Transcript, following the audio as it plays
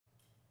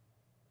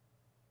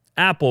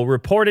Apple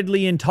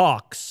reportedly in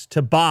talks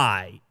to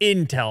buy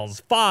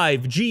Intel's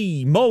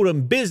 5G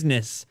modem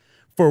business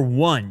for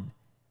 $1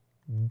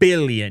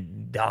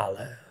 billion.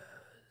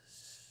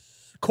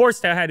 Of course,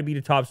 that had to be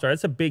the top story.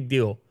 That's a big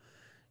deal.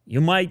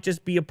 You might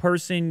just be a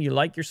person, you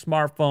like your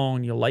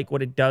smartphone, you like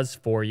what it does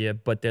for you,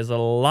 but there's a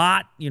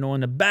lot,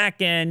 in the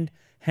back end,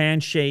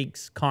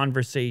 handshakes,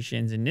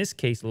 conversations, in this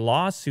case,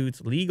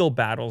 lawsuits, legal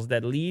battles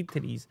that lead to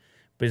these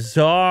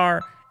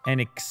bizarre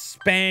and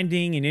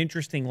expanding and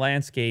interesting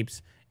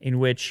landscapes in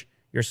which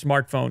your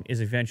smartphone is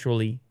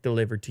eventually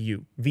delivered to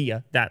you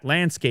via that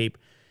landscape.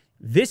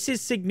 This is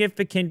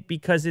significant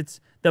because it's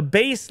the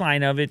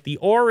baseline of it, the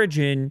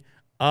origin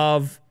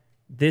of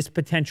this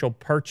potential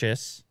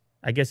purchase.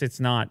 I guess it's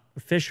not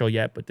official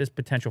yet, but this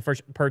potential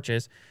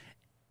purchase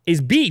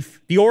is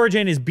beef. The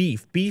origin is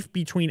beef. Beef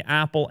between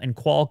Apple and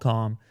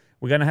Qualcomm.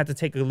 We're going to have to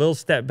take a little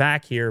step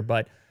back here,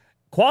 but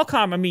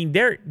Qualcomm, I mean,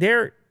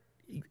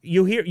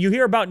 you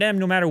hear about them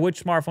no matter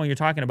which smartphone you're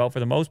talking about for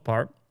the most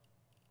part.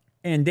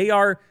 And they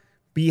are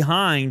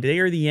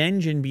the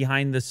engine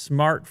behind the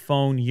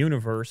smartphone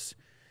universe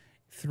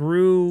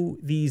through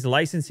these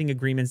licensing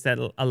agreements that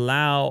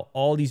allow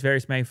all these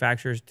various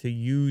manufacturers to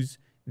use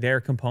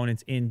their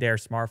components in their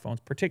smartphones,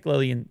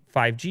 particularly in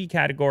 5G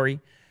category.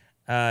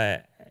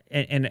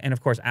 And of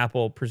course,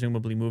 Apple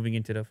presumably moving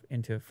into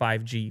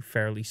 5G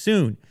fairly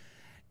soon.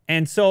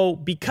 And so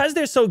because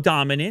they're so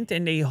dominant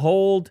and they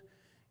hold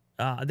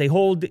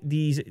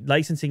these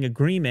licensing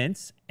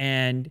agreements,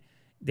 and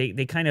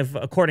they kind of,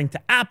 according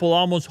to Apple,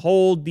 almost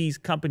hold these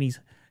companies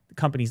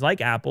like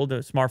Apple, the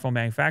smartphone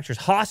manufacturers,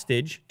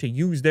 hostage to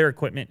use their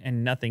equipment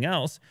and nothing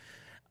else.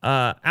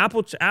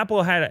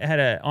 Apple had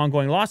an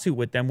ongoing lawsuit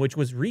with them, which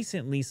was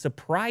recently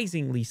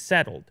surprisingly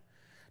settled.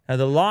 Now,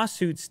 the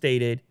lawsuit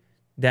stated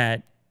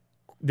that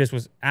this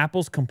was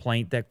Apple's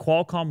complaint that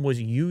Qualcomm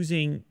was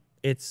using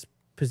its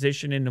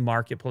position in the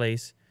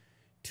marketplace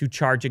to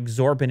charge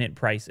exorbitant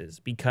prices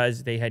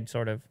because they had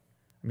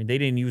they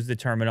didn't use the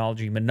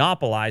terminology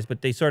monopolize,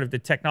 but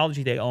the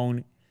technology they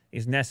own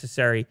is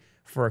necessary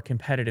for a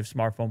competitive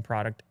smartphone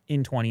product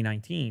in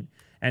 2019.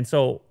 And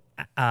so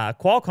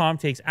Qualcomm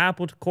takes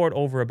Apple to court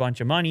over a bunch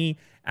of money.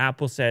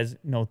 Apple says,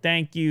 no,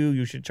 thank you.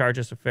 You should charge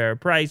us a fair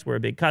price. We're a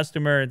big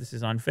customer. This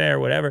is unfair,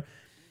 whatever.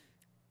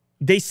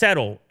 They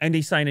settle and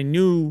they sign a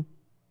new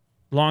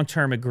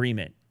long-term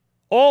agreement.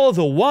 All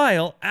the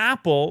while,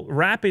 Apple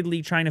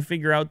rapidly trying to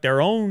figure out their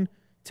own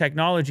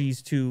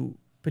technologies to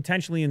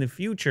potentially in the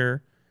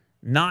future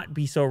not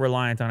be so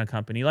reliant on a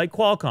company like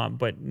Qualcomm,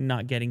 but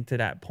not getting to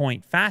that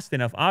point fast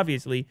enough,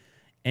 obviously,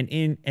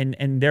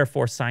 and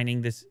therefore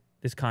signing this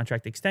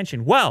contract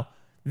extension. Well,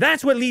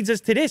 that's what leads us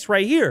to this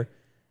right here.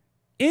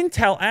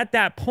 Intel at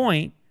that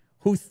point,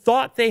 who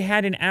thought they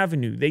had an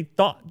avenue, they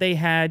thought they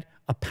had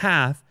a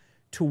path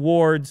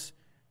towards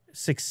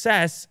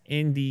success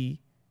in the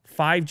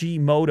 5G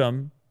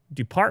modem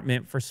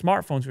department for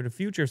smartphones, for the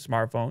future of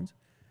smartphones,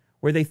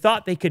 where they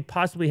thought they could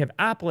possibly have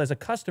Apple as a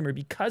customer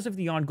because of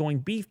the ongoing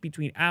beef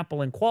between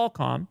Apple and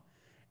Qualcomm.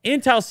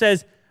 Intel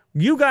says,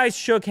 you guys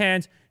shook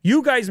hands,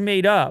 you guys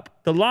made up,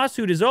 the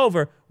lawsuit is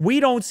over, we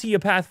don't see a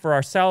path for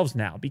ourselves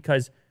now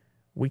because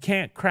we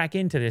can't crack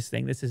into this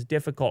thing. This is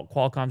difficult.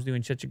 Qualcomm's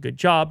doing such a good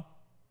job.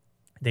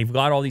 They've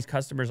got all these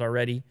customers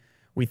already.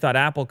 We thought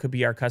Apple could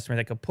be our customer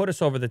that could put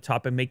us over the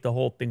top and make the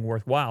whole thing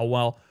worthwhile.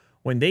 Well,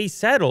 when they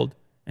settled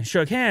and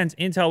shook hands,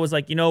 Intel was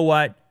like, you know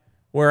what?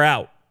 We're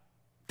out.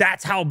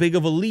 That's how big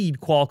of a lead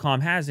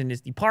Qualcomm has in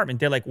this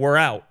department. They're like, we're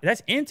out.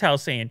 That's Intel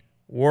saying,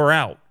 we're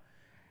out.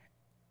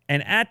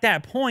 And at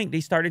that point, they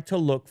started to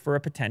look for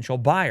a potential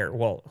buyer.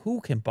 Well,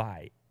 who can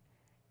buy?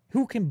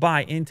 Who can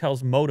buy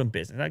Intel's modem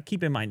business? Now,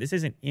 keep in mind, this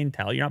isn't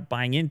Intel. You're not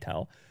buying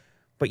Intel.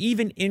 But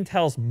even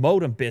Intel's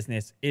modem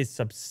business is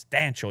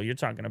substantial. You're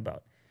talking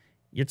about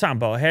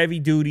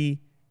heavy-duty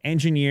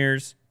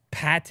engineers,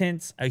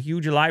 patents, a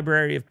huge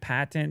library of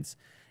patents,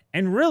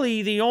 and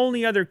really the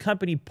only other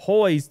company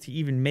poised to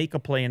even make a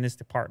play in this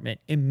department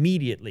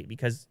immediately,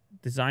 because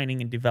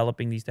designing and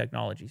developing these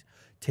technologies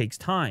takes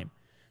time.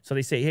 So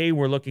they say, hey,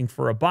 we're looking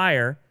for a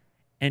buyer.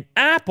 And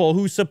Apple,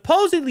 who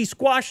supposedly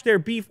squashed their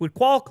beef with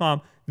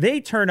Qualcomm, they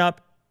turn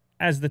up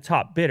as the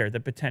top bidder, the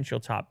potential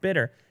top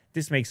bidder.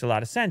 This makes a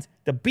lot of sense.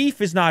 The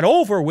beef is not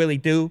over, Willie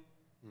Doo.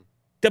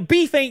 The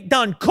beef ain't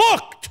done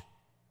cooked.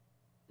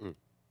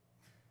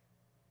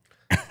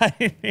 I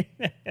didn't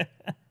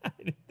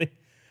think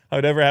I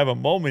would ever have a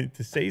moment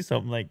to say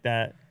something like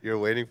that. You're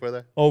waiting for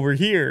that? Over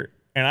here.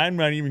 And I'm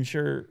not even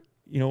sure,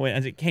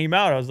 as it came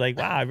out, I was like,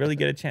 wow, I really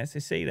get a chance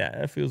to say that.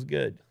 That feels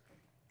good.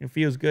 It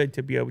feels good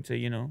to be able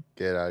to,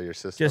 get out of your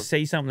system. Just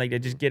say something like that.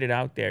 Just get it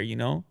out there,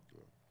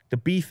 The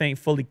beef ain't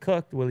fully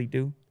cooked, Willie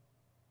Doo.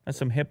 That's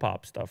some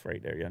hip-hop stuff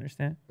right there, you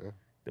understand? Yeah.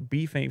 The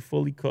beef ain't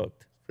fully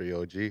cooked. For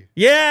your OG.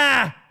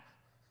 Yeah!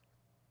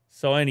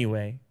 So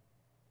anyway,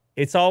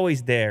 it's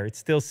always there. It's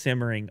still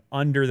simmering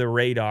under the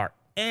radar.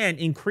 And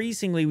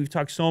increasingly, we've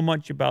talked so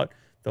much about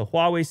the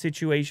Huawei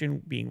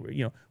situation,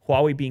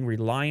 Huawei being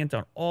reliant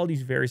on all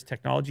these various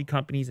technology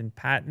companies and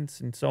patents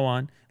and so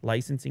on,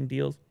 licensing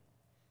deals.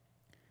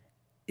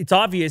 it's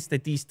obvious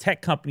that these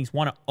tech companies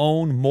want to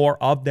own more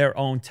of their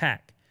own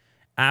tech.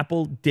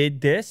 Apple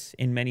did this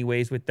in many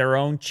ways with their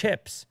own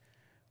chips,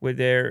 with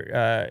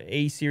their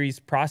A-series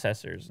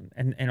processors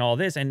and all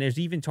this. And there's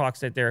even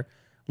talks that they're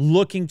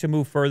looking to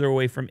move further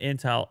away from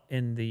Intel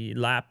in the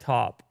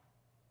laptop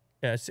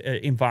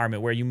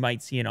environment, where you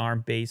might see an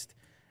ARM-based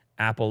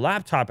Apple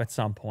laptop at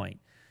some point.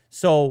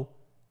 So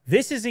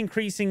this is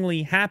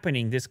increasingly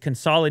happening, this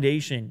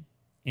consolidation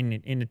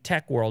in the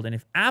tech world. And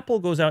if Apple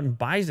goes out and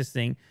buys this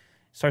thing,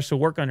 starts to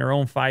work on their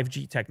own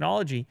 5G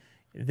technology,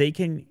 they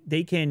can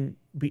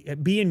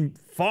be in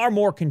far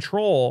more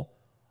control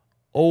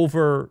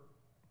over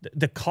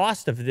the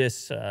cost of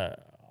this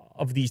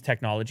of these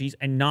technologies,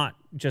 and not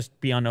just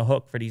be on the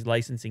hook for these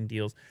licensing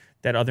deals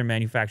that other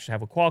manufacturers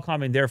have with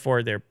Qualcomm, and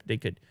therefore they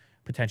could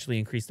potentially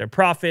increase their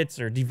profits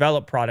or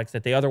develop products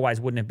that they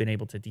otherwise wouldn't have been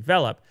able to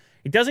develop.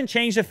 It doesn't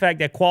change the fact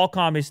that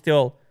Qualcomm is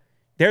still,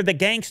 they're the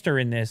gangster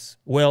in this.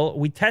 Well,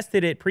 we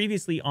tested it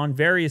previously on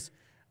various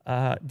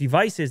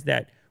devices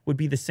that would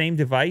be the same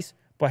device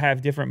but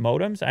have different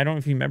modems. I don't know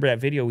if you remember that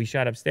video we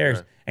shot upstairs.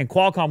 Right. And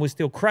Qualcomm was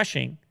still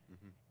crushing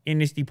in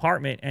this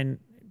department, and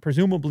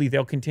presumably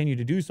they'll continue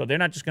to do so. They're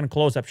not just going to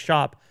close up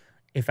shop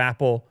if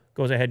Apple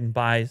goes ahead and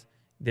buys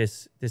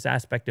this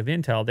aspect of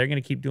Intel. They're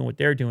going to keep doing what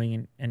they're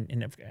doing.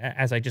 And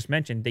as I just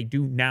mentioned, they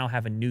do now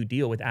have a new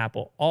deal with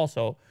Apple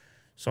also.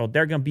 So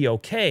they're going to be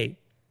okay.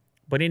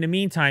 But in the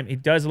meantime,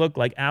 it does look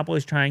like Apple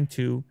is trying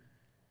to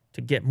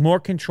get more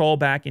control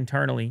back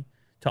internally,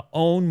 to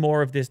own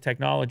more of this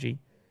technology.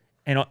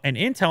 And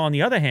Intel, on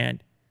the other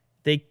hand,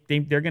 they're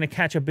going to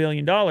catch $1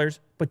 billion,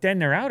 but then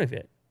they're out of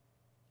it.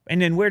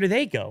 And then where do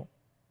they go?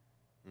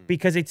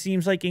 Because it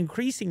seems like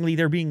increasingly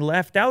they're being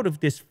left out of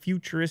this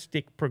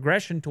futuristic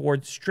progression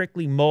towards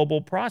strictly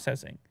mobile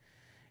processing.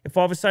 If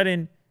all of a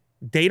sudden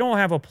they don't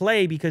have a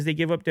play because they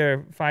give up their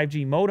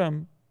 5G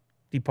modem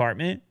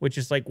department, which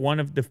is like one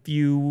of the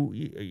few,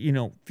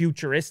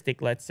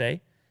 futuristic, let's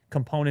say,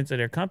 components of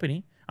their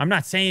company. I'm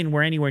not saying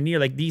we're anywhere near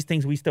like these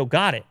things, we still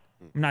got it.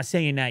 I'm not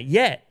saying that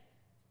yet,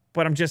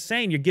 but I'm just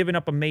saying you're giving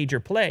up a major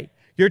play.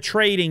 You're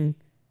trading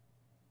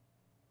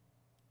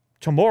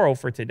tomorrow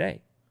for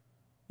today.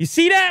 You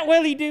see that,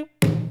 Willie do?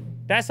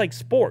 That's like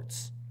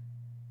sports.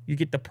 You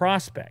get the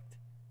prospect.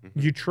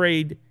 You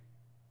trade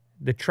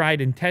the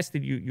tried and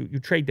tested. You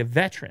trade the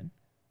veteran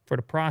for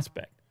the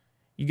prospect.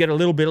 You get a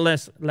little bit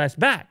less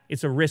back.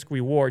 It's a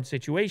risk-reward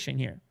situation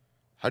here.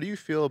 How do you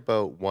feel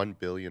about $1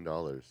 billion?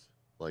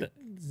 Like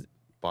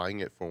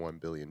buying it for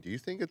 $1 billion? Do you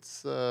think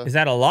it's... Is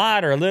that a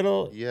lot or a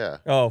little? Yeah.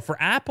 Oh, for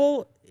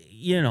Apple,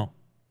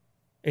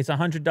 it's a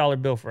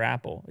 $100 bill for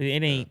Apple.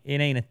 It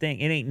ain't a thing.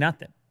 It ain't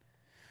nothing.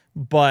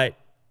 But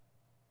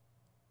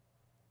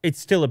it's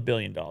still $1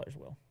 billion,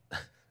 Will.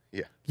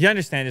 Yeah. You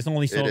understand? There's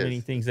only so many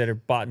things that are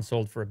bought and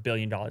sold for $1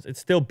 billion. It's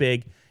still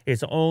big.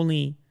 It's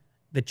only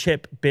the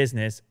chip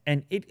business.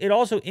 And it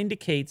also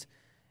indicates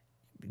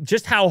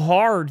just how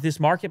hard this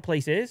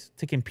marketplace is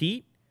to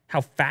compete,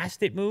 how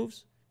fast it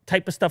moves,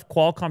 type of stuff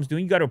Qualcomm's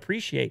doing. You got to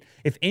appreciate.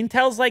 If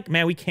Intel's like,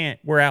 man, we can't,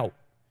 we're out.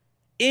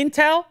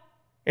 Intel,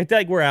 it's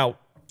like, we're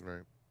out.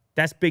 Right.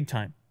 That's big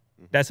time.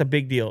 That's a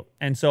big deal.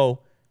 And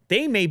so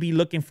they may be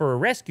looking for a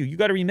rescue. You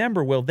got to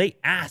remember, Will, they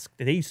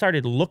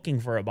started looking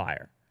for a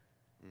buyer.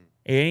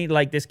 It ain't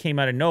like this came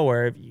out of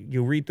nowhere. If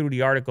you read through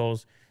the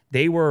articles,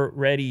 they were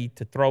ready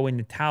to throw in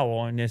the towel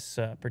on this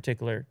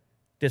particular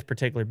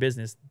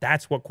business.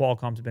 That's what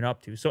Qualcomm's been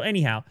up to. So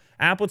anyhow,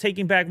 Apple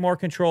taking back more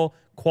control.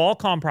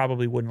 Qualcomm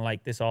probably wouldn't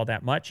like this all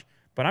that much,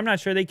 but I'm not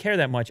sure they care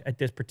that much at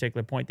this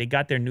particular point. They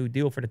got their new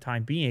deal for the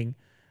time being,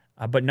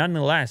 but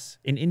nonetheless,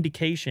 an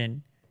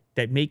indication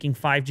that making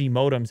 5G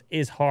modems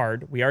is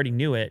hard. We already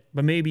knew it,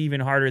 but maybe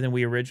even harder than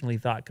we originally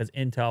thought, because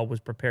Intel was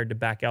prepared to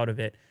back out of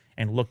it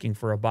and looking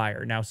for a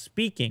buyer. Now,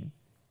 speaking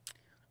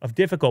of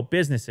difficult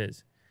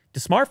businesses, the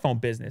smartphone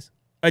business,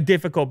 a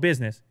difficult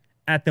business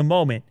at the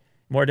moment,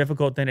 more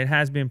difficult than it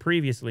has been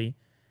previously.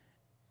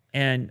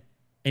 And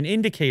an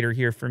indicator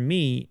here for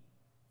me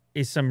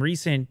is some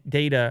recent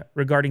data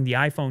regarding the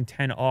iPhone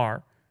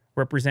XR,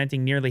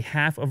 representing nearly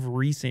half of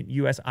recent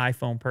U.S.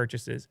 iPhone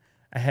purchases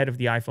ahead of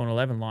the iPhone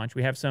 11 launch.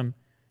 We have some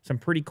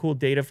pretty cool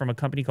data from a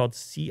company called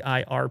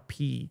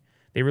CIRP.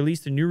 They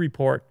released a new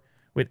report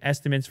with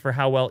estimates for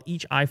how well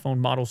each iPhone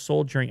model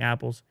sold during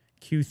Apple's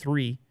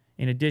Q3.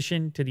 In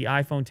addition to the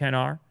iPhone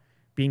XR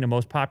being the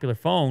most popular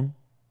phone,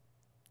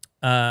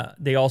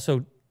 they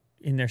also,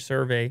 in their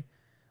survey,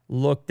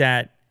 looked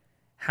at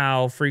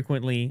how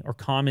frequently or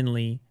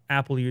commonly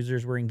Apple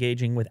users were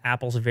engaging with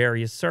Apple's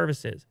various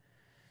services.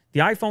 The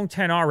iPhone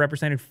XR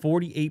represented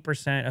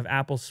 48% of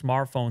Apple's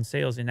smartphone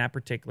sales in that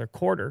particular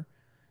quarter,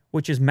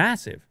 which is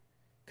massive,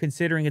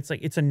 considering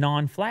it's a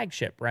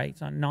non-flagship, right?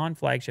 It's a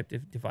non-flagship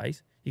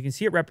device. You can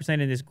see it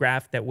represented in this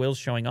graph that Will's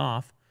showing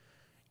off.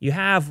 You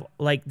have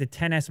like the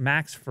XS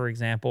Max, for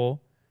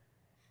example.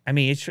 I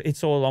mean, it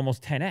sold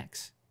almost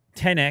 10x.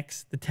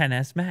 10x the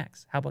XS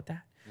Max. How about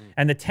that?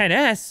 And the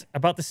XS,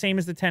 about the same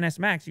as the XS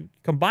Max. You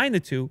combine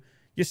the two,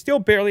 you're still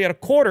barely at a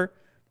quarter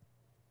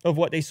of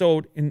what they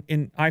sold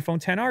in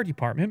iPhone XR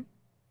department.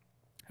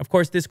 Of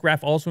course, this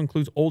graph also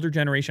includes older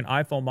generation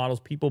iPhone models.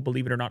 People,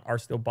 believe it or not, are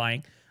still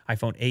buying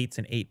iPhone 8s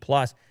and 8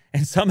 Plus.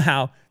 And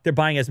somehow they're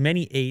buying as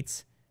many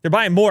 8s. They're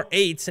buying more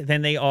 8s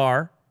than they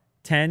are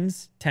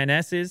 10s,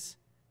 10Ss.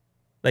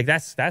 Like,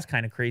 that's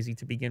kind of crazy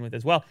to begin with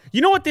as well.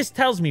 You know what this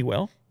tells me,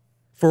 Will?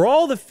 For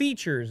all the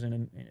features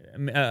and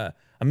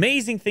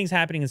amazing things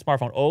happening in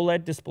smartphone,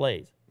 OLED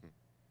displays,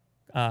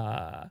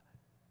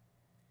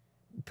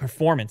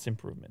 performance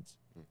improvements,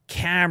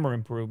 camera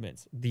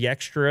improvements, the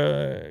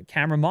extra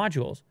camera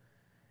modules.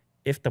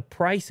 If the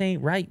price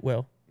ain't right,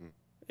 Will,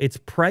 it's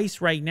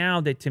price right now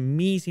that to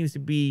me seems to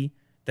be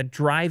the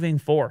driving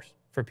force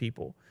for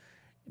people.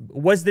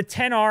 Was the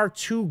 10R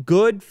too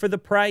good for the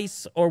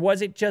price, or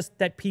was it just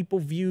that people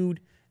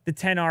viewed the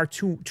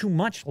 10R too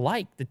much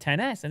like the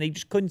 10S and they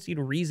just couldn't see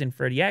the reason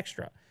for the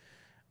extra?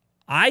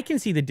 I can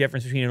see the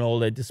difference between an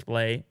OLED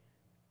display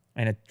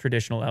and a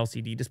traditional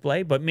LCD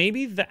display, but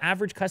maybe the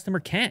average customer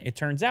can't, it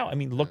turns out. I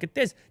mean, look at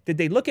this. Did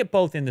they look at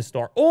both in the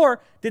store?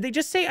 Or did they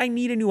just say, I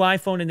need a new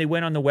iPhone, and they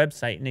went on the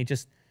website and they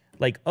just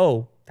like,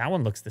 oh, that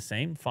one looks the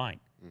same, fine.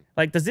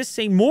 Like, does this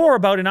say more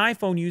about an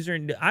iPhone user?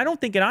 And I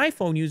don't think an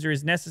iPhone user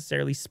is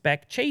necessarily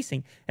spec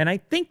chasing. And I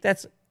think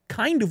that's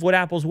kind of what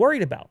Apple's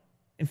worried about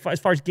as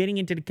far as getting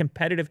into the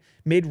competitive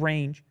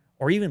mid-range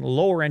or even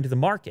lower end of the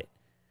market.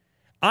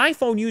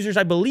 iPhone users,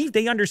 I believe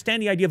they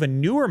understand the idea of a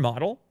newer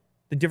model,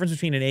 the difference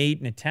between an 8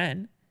 and a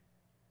 10.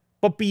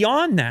 But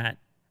beyond that,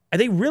 are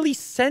they really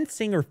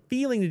sensing or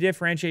feeling the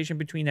differentiation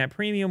between that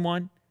premium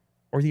one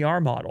or the R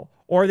model?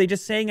 Or are they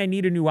just saying, I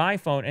need a new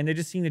iPhone, and they're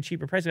just seeing the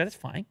cheaper price? That's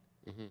fine.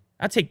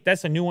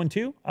 That's a new one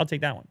too. I'll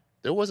take that one.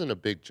 There wasn't a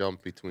big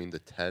jump between the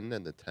 10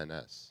 and the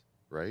 10S,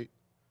 right?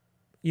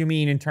 You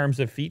mean in terms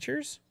of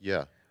features?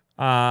 Yeah.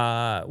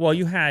 Well,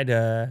 you had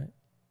a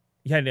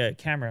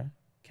camera.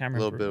 A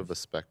little bit of a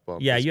spec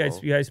bump. Yeah, as you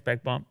well. had a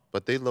spec bump.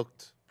 But they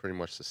looked pretty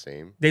much the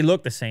same. They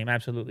look the same,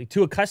 absolutely.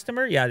 To a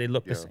customer, yeah, they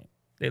look the same.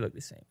 They look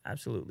the same,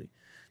 absolutely.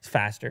 It's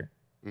faster,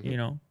 you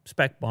know,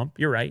 spec bump.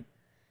 You're right.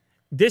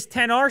 This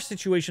 10R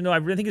situation, though, I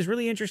really think is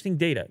really interesting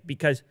data,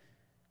 because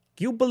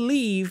you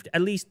believed,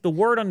 at least the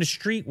word on the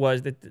street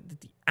was, that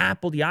the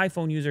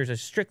iPhone users are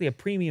strictly a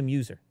premium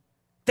user.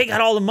 They got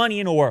all the money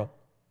in the world.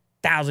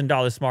 $1,000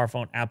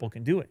 smartphone, Apple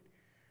can do it.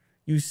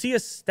 You see a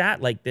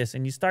stat like this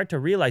and you start to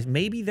realize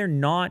maybe they're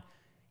not.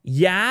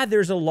 Yeah,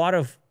 there's a lot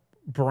of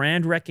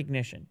brand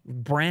recognition,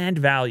 brand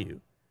value.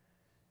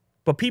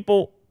 But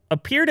people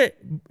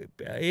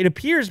it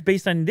appears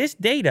based on this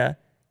data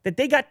that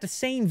they got the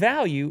same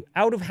value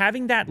out of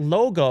having that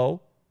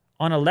logo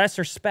on a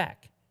lesser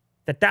spec.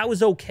 That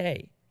was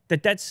okay,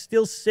 that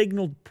still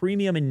signaled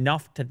premium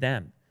enough to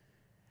them.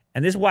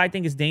 And this is why I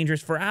think it's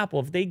dangerous for Apple.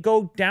 If they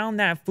go down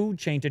that food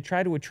chain to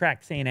try to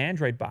attract, say, an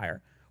Android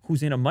buyer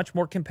who's in a much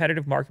more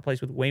competitive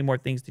marketplace with way more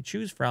things to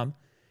choose from,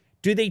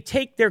 do they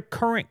take their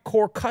current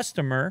core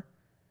customer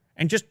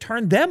and just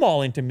turn them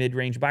all into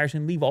mid-range buyers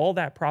and leave all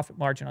that profit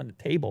margin on the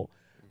table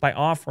by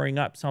offering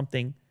up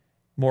something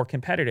more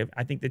competitive?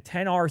 I think the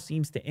 10R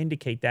seems to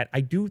indicate that.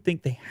 I do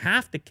think they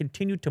have to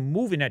continue to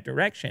move in that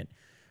direction.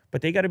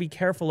 But they got to be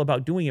careful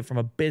about doing it from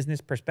a business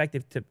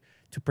perspective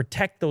to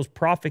protect those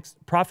profits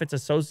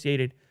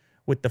associated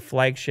with the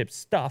flagship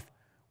stuff,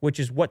 which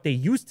is what they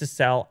used to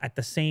sell at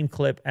the same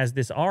clip as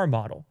this R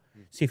model.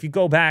 See, if you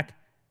go back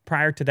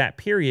prior to that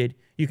period,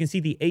 you can see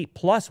the 8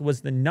 Plus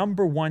was the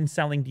 #1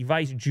 selling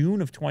device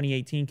June of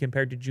 2018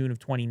 compared to June of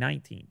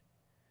 2019.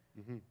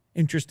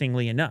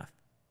 Interestingly enough,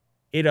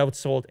 it had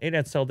sold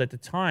at the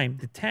time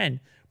the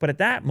 10, but at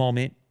that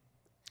moment,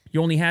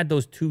 you only had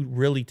those two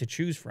really to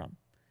choose from.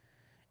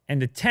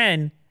 And the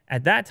 10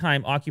 at that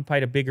time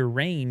occupied a bigger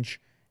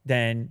range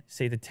than,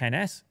 say, the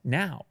 10S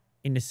now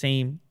in the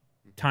same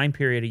time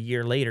period a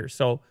year later.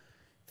 So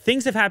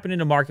things have happened in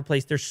the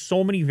marketplace. There's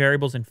so many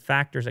variables and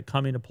factors that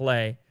come into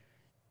play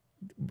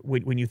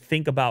when you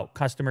think about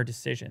customer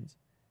decisions.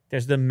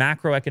 There's the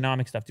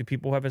macroeconomic stuff. Do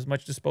people have as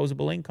much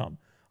disposable income?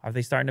 Are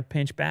they starting to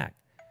pinch back?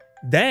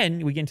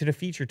 Then we get into the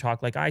feature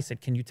talk. Like I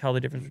said, can you tell the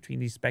difference between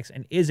these specs,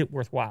 and is it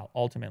worthwhile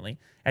ultimately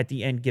at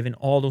the end, given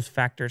all those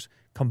factors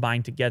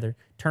combined together?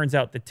 Turns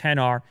out the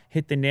 10R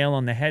hit the nail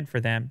on the head for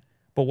them,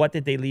 but what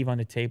did they leave on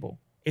the table?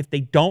 If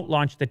they don't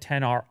launch the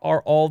 10R,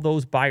 are all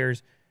those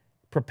buyers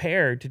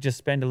prepared to just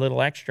spend a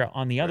little extra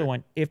on the other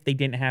one if they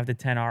didn't have the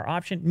 10R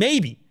option?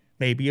 Maybe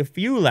a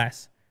few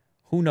less.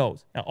 Who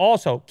knows? Now,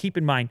 also, keep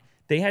in mind,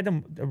 they had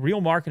the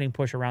real marketing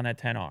push around that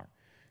 10R.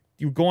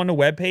 You go on the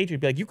webpage, you'd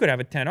be like, you could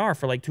have a 10R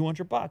for like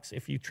 $200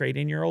 if you trade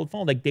in your old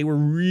phone. Like, they were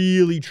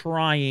really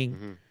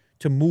trying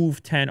to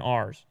move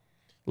 10Rs.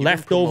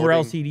 Leftover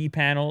LCD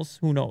panels,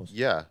 who knows?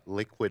 Yeah,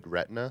 liquid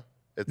retina.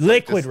 It's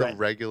liquid like retina. The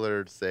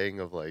regular saying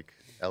of like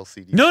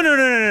LCD. No.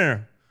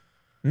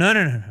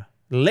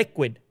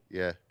 Liquid.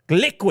 Yeah.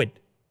 Liquid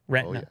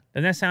retina. Oh, yeah.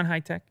 Doesn't that sound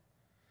high tech?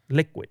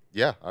 Liquid.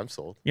 Yeah, I'm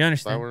sold. You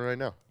understand? Buy one right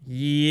now.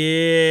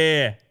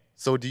 Yeah.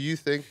 So do you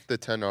think the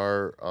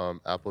 10R,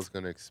 Apple's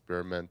going to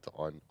experiment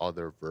on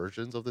other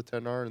versions of the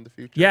 10R in the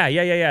future?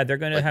 Yeah. They're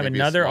going to Like have maybe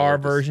a another smaller R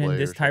version display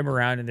this or time something?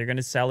 around, and they're going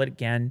to sell it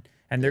again,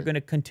 and they're going to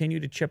continue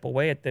to chip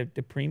away at the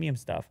premium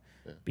stuff.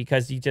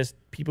 because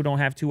people don't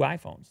have two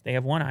iPhones. They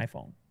have one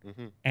iPhone.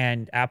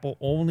 And Apple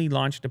only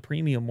launched a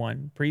premium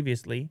one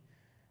previously.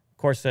 Of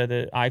course,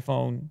 the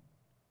iPhone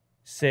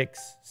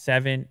 6,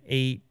 7,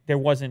 8, there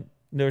was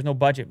no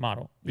budget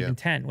model. Even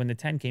 10, when the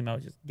 10 came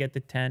out, just get the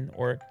 10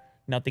 or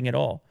nothing at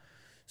all.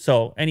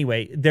 So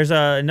anyway, there's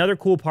another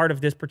cool part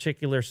of this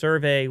particular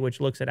survey, which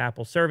looks at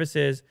Apple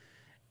services.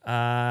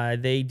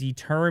 They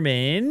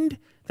determined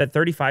that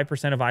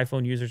 35% of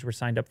iPhone users were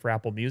signed up for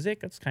Apple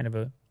Music. That's kind of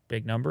a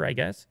big number, I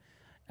guess.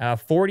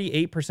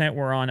 48%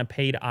 were on a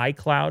paid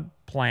iCloud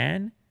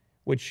plan,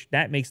 which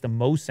that makes the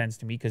most sense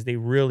to me because they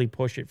really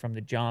push it from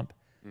the jump.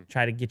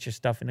 Try to get your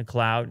stuff in the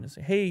cloud and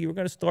say, hey, you're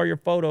going to store your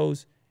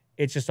photos.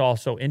 It's just all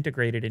so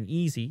integrated and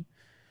easy.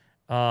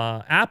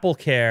 Apple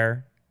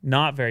Care,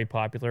 not very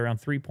popular,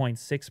 around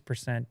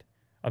 3.6%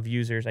 of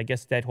users. I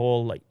guess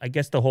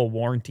the whole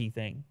warranty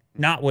thing,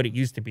 not what it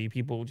used to be.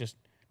 People just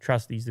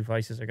trust these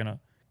devices are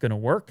gonna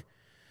work.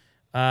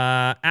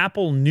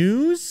 Apple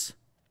News,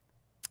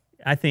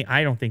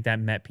 I don't think that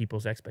met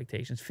people's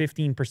expectations.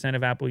 15%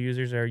 of Apple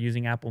users are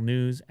using Apple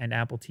News and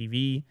Apple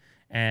TV,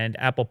 and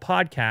Apple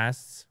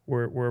Podcasts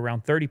were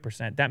around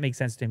 30%. That makes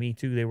sense to me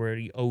too. They were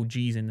the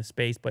OGs in the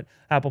space, but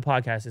Apple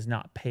Podcasts is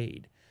not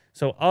paid.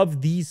 So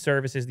of these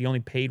services, the only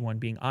paid one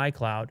being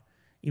iCloud.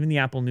 Even the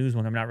Apple News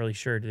one, I'm not really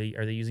sure.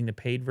 Are they using the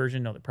paid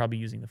version? No, they're probably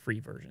using the free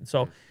version.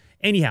 So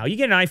anyhow, you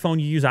get an iPhone,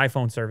 you use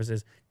iPhone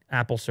services,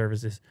 Apple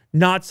services.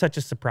 Not such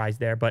a surprise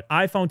there. But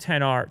iPhone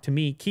XR, to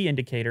me, key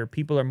indicator,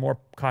 people are more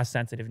cost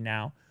sensitive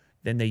now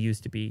than they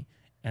used to be.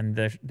 And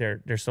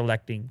they're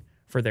selecting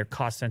for their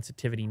cost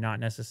sensitivity, not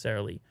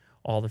necessarily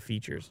all the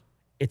features.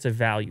 It's a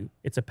value.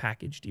 It's a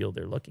package deal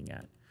they're looking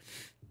at.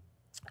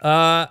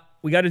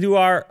 We got to do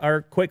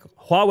our quick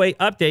Huawei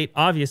update,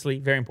 obviously,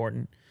 very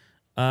important.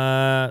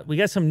 We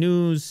got some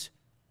news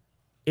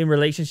in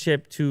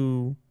relationship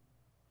to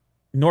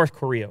North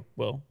Korea.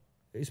 Well,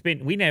 I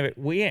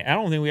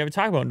don't think we ever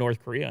talked about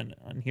North Korea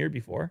on here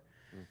before,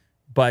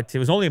 but it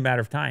was only a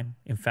matter of time,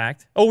 in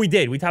fact. Oh, we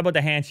did. We talked about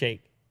the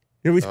handshake.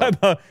 We talked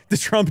about the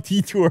Trump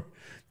detour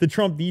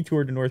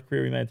to North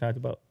Korea we might have talked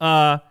about.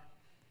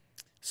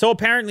 So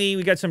apparently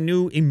we got some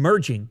new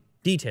emerging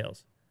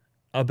details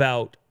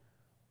about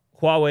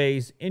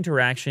Huawei's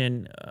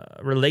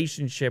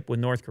relationship with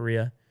North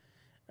Korea,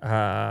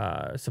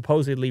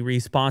 supposedly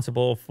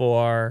responsible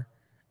for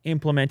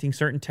implementing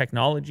certain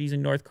technologies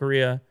in North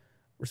Korea,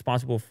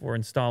 responsible for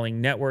installing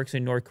networks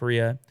in North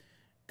Korea,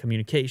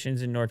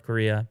 communications in North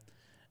Korea.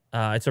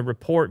 It's a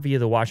report via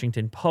the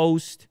Washington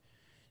Post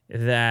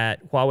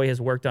that Huawei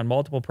has worked on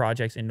multiple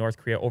projects in North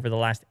Korea over the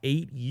last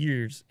 8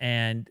 years,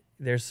 and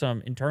there's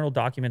some internal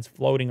documents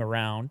floating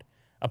around,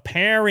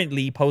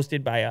 apparently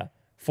posted by a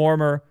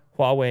former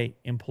Huawei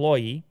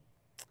employee,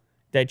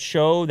 that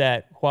show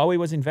that Huawei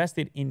was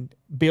invested in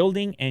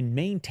building and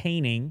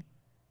maintaining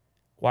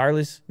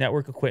wireless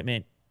network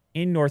equipment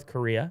in North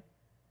Korea,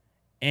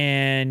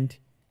 and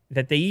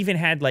that they even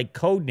had like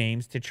code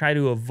names to try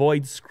to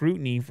avoid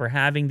scrutiny for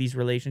having these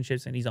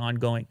relationships and these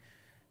ongoing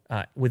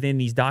within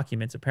these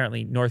documents.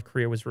 Apparently, North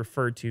Korea was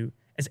referred to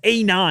as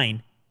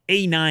A9.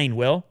 A9,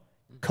 Will.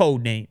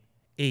 Code name,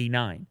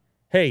 A9.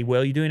 Hey,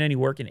 Will, you doing any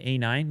work in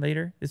A9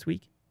 later this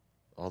week?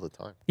 All the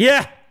time.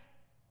 Yeah.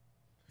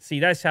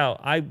 See, that's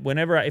how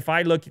if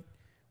I look at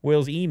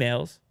Will's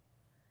emails,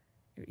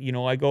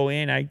 I go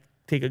in, I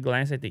take a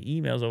glance at the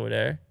emails over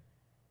there.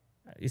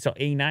 So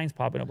A9's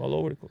popping up all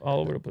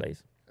over the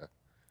place. Yeah.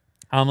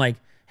 I'm like,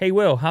 hey,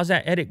 Will, how's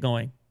that edit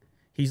going?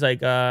 He's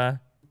like,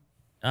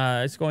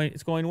 it's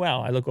going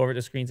well. I look over at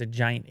the screen, it's a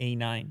giant A9,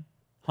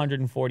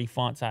 140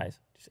 font size,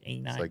 just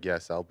A9. It's like,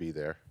 yes, I'll be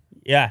there.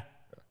 Yeah.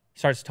 He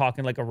starts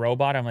talking like a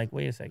robot. I'm like,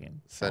 wait a second.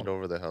 Send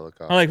over the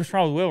helicopter. I'm like, what's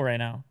wrong with Will right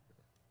now?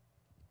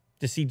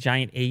 To see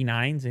giant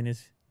A9s in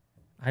his,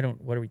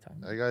 what are we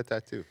talking about? I got a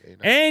tattoo. A9.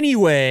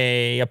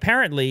 Anyway,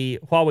 apparently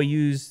Huawei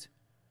used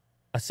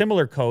a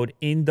similar code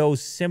in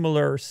those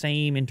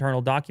same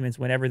internal documents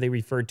whenever they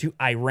referred to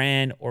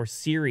Iran or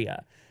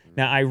Syria.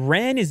 Now,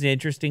 Iran is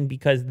interesting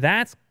because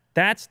that's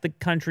the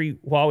country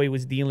Huawei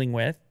was dealing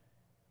with,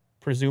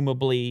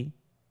 presumably,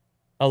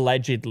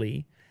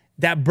 allegedly,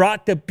 that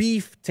brought the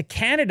beef to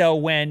Canada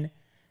when,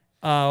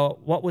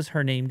 what was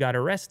her name, got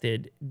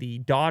arrested. The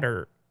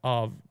daughter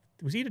of,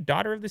 was he the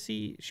daughter of the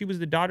CEO? She was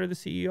the daughter of the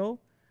CEO?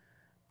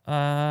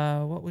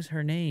 What was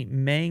her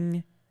name?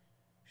 Meng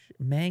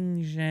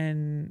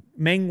Wanzhou,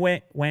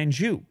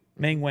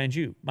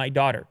 my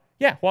daughter.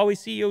 Yeah, Huawei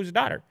CEO's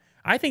daughter.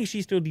 I think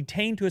she's still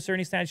detained to a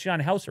certain extent. She's on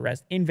house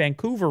arrest in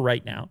Vancouver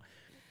right now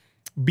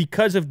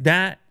because of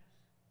that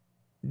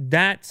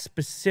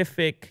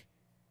specific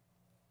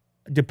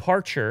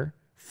departure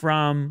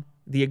from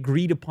the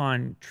agreed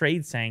upon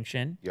trade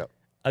sanction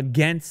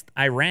against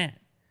Iran.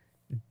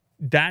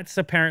 That's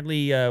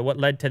apparently what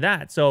led to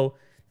that. So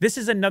this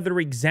is another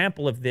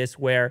example of this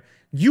where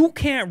you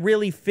can't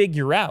really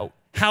figure out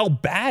how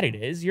bad it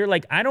is. You're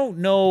like, I don't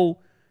know.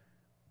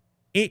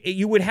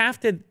 You would have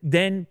to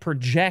then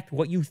project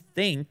what you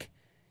think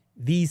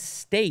these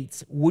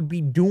states would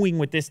be doing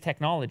with this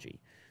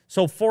technology.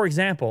 So, for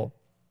example,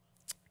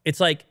 it's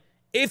like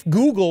if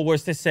Google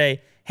was to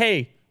say,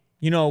 hey,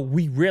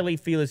 we really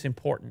feel it's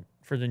important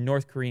for the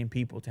North Korean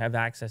people to have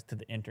access to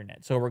the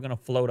internet. So we're going to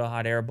float a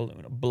hot air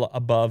balloon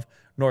above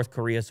North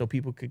Korea so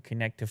people could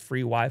connect to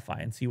free Wi-Fi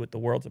and see what the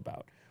world's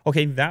about.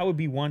 Okay, that would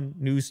be one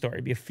news story.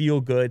 It'd be a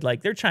feel-good,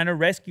 like they're trying to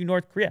rescue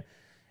North Korea.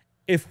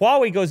 If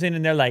Huawei goes in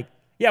and they're like,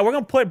 yeah, we're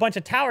going to put a bunch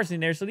of towers in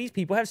there so these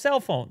people have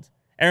cell phones.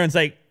 Everyone's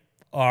like,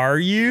 are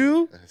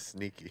you?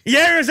 Sneaky.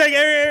 Yeah, everyone's like,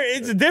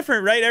 it's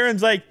different, right?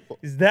 Everyone's like,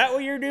 is that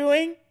what you're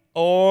doing?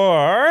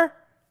 Or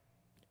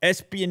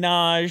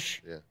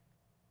espionage,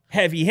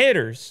 heavy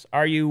hitters?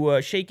 Are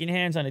you shaking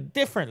hands on a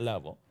different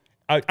level?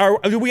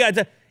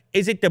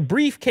 Is it the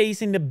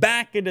briefcase in the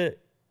back of the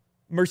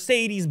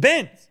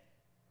Mercedes-Benz?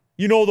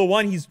 You know the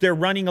one they're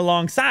running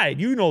alongside.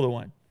 You know the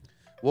one.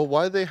 Well,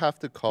 why do they have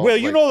to call? Well,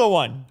 you know the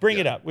one. Bring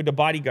it up with the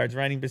bodyguards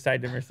running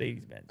beside the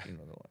Mercedes-Benz. You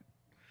know the one.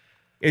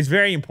 It's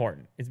very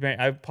important.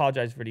 I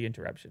apologize for the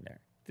interruption there.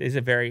 It's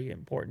a very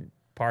important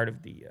part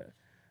of the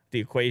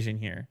equation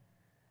here.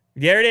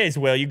 There it is,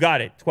 Will. You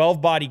got it.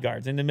 12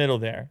 bodyguards in the middle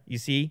there. You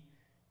see?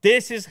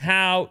 This is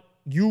how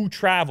you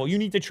travel. You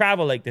need to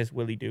travel like this,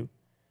 Willie Do.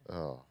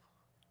 Oh.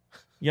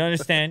 You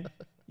understand?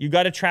 You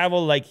got to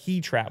travel like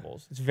he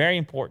travels. It's very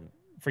important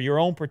for your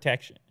own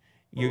protection.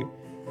 You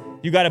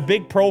got a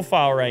big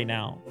profile right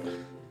now.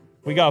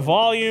 We got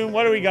volume.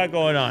 What do we got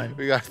going on?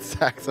 We got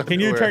Zach's Can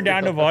you turn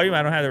down the volume?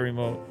 I don't have the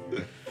remote.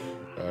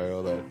 All right,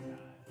 hold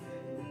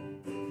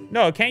on.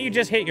 No, can't you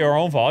just hit your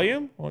own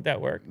volume? Won't that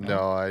work?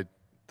 No,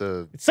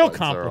 it's so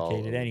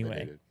complicated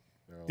anyway.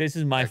 No, this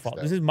is my fault.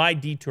 This is my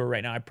detour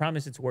right now. I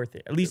promise it's worth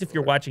it. At least if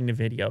you're watching the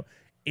video,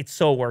 it's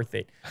so worth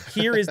it.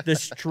 Here is the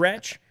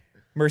stretch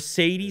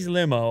Mercedes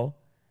limo.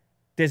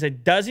 There's a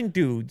dozen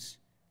dudes.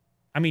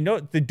 I mean, no,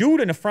 the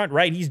dude in the front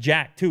right, he's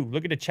jacked too.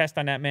 Look at the chest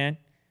on that man.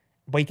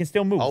 But he can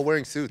still move. All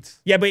wearing suits.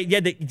 Yeah, but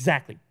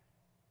exactly.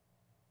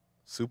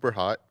 Super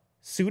hot.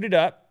 Suited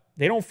up.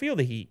 They don't feel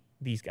the heat,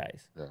 these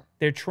guys. Yeah.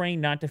 They're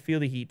trained not to feel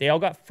the heat. They all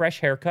got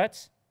fresh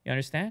haircuts. You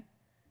understand?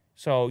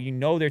 So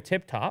they're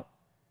tip-top.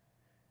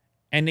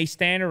 And they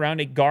stand around.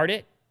 They guard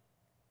it.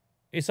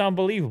 It's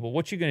unbelievable.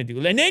 What you going to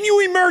do? And then you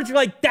emerge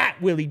like that,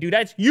 Willie, dude.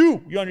 That's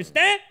you. You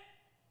understand?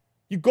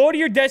 You go to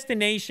your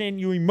destination.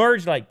 You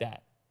emerge like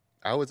that.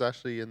 I was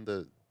actually in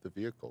the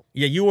vehicle.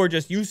 Yeah,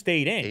 you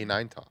stayed in.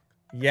 A9 talk.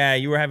 Yeah,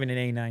 you were having an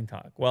A9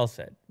 talk. Well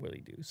said,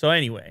 Willie Do. So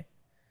anyway,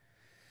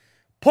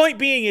 point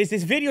being is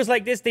this videos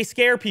like this, they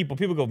scare people.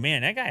 People go,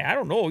 man, that guy, I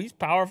don't know. He's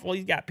powerful.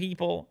 He's got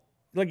people.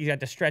 Look, he's got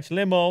the stretch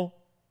limo.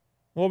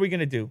 What are we going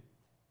to do?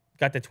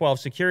 Got the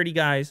 12 security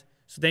guys.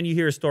 So then you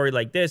hear a story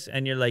like this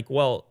and you're like,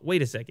 well,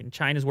 wait a second.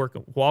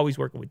 Huawei's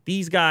working with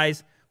these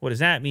guys. What does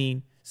that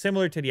mean?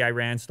 Similar to the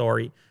Iran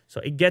story. So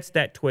it gets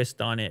that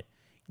twist on it.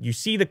 You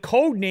see the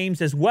code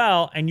names as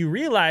well, and you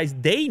realize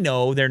they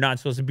know they're not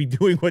supposed to be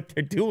doing what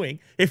they're doing.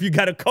 If you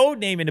got a code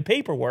name in the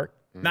paperwork,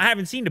 now I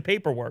haven't seen the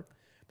paperwork,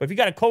 but if you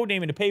got a code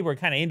name in the paperwork,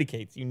 it kind of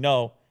indicates,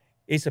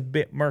 it's a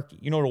bit murky.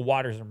 The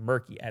waters are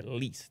murky at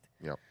least.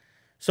 Yep.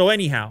 So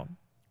anyhow,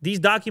 these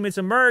documents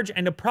emerge,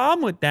 and the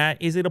problem with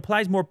that is it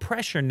applies more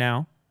pressure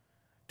now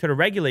to the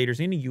regulators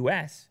in the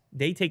U.S.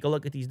 They take a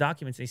look at these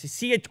documents. They say,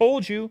 see, I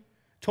told you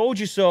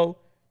so.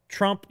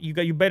 Trump,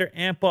 you better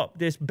amp up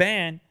this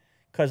ban.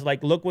 Because,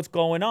 look what's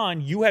going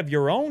on. You have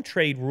your own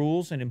trade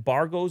rules and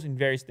embargoes and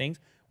various things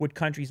with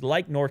countries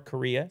like North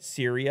Korea,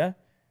 Syria,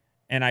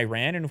 and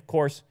Iran. And, of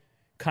course,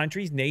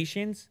 countries,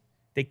 nations,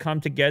 they come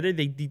together.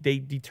 They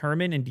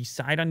determine and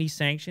decide on these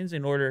sanctions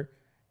in order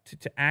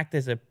to act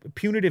as a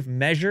punitive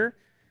measure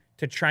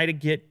to try to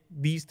get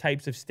these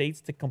types of states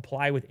to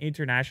comply with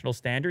international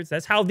standards.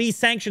 That's how these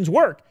sanctions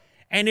work.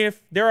 And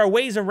if there are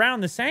ways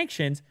around the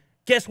sanctions,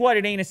 guess what?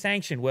 It ain't a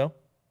sanction, Will.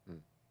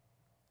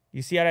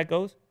 You see how that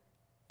goes?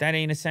 That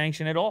ain't a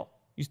sanction at all.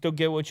 You still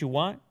get what you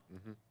want.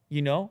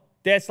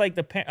 That's like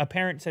a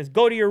parent says,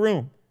 go to your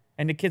room.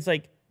 And the kid's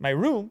like, my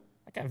room?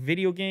 I got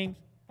video games.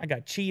 I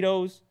got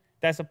Cheetos.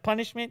 That's a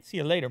punishment? See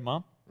you later,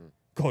 Mom.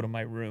 Go to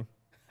my room.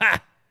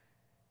 Ha!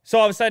 So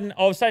all of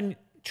a sudden,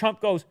 Trump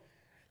goes,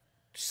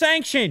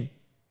 sanction.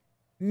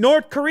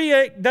 North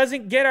Korea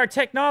doesn't get our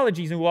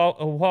technologies. And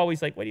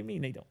Huawei's like, what do you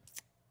mean they don't?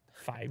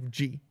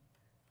 5G.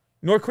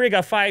 North Korea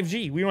got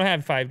 5G. We don't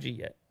have 5G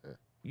yet.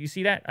 You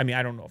see that? I mean,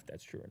 I don't know if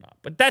that's true or not,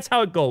 but that's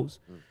how it goes.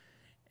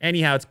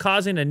 Anyhow, it's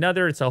causing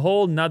it's a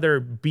whole nother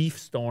beef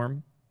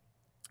storm.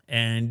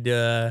 And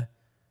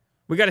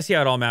we got to see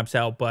how it all maps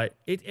out. But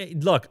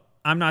look,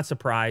 I'm not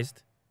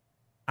surprised.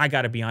 I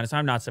got to be honest.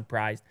 I'm not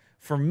surprised.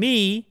 For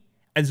me,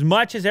 as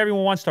much as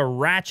everyone wants to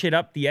ratchet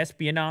up the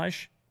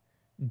espionage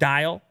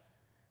dial,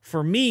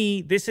 for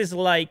me, this is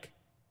like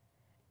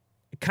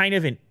kind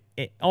of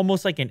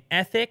almost like an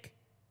ethic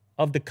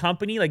of the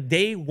company. Like,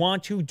 they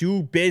want to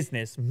do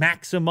business,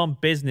 maximum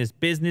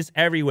business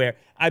everywhere.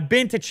 I've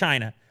been to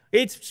China.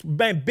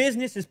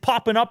 Business is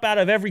popping up out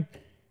of every...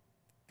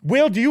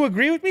 Will, do you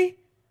agree with me?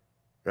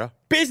 Yeah.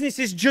 Business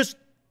is just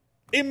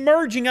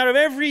emerging out of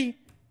every...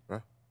 Yeah.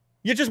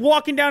 You're just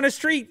walking down the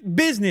street.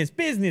 Business.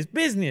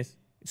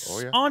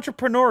 It's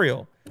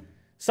entrepreneurial.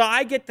 So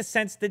I get the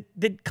sense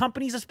that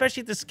companies,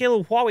 especially at the scale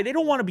of Huawei, they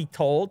don't want to be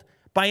told,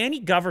 by any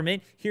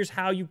government. Here's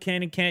how you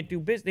can and can't do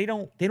business. They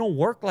don't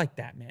work like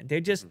that, man. They're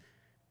just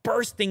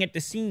bursting at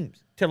the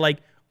seams to like,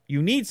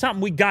 you need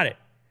something, we got it.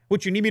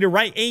 What, you need me to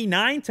write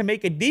A9 to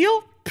make a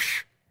deal?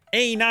 Psh,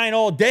 A9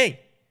 all day.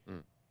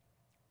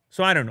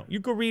 So I don't know. You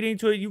could read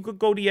into it. You could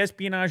go the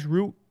espionage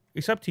route.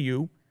 It's up to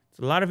you.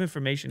 There's a lot of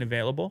information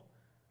available.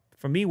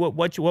 For me, what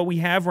we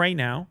have right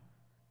now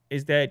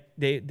is that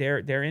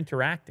they're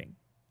interacting,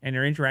 and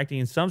they're interacting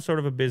in some sort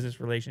of a business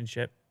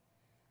relationship.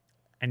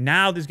 And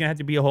now there's going to have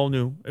to be a whole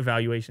new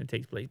evaluation that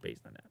takes place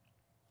based on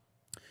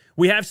that.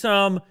 We have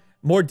some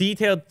more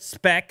detailed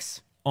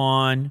specs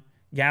on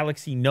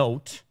Galaxy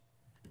Note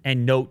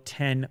and Note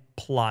 10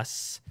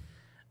 Plus.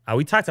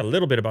 We talked a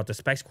little bit about the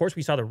specs. Of course,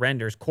 we saw the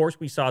renders. Of course,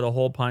 we saw the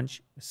hole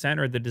punch.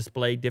 Center of the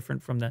display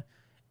different from the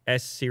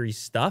S-series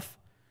stuff.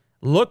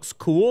 Looks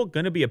cool.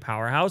 Going to be a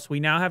powerhouse. We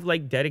now have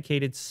like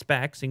dedicated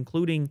specs,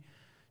 including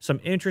some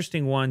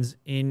interesting ones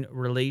in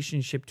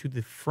relationship to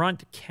the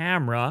front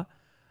camera.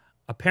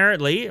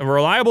 Apparently, a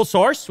reliable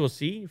source, we'll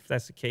see if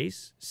that's the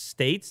case,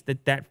 states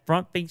that that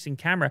front-facing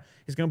camera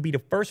is going to be the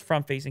first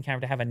front-facing camera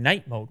to have a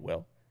night mode,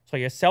 Will. So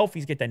your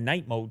selfies get the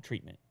night mode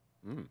treatment.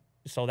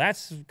 So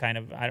that's kind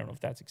of, I don't know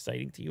if that's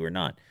exciting to you or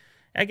not.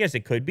 I guess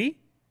it could be.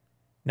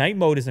 Night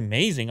mode is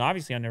amazing,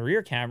 obviously, on the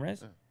rear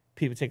cameras.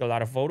 People take a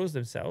lot of photos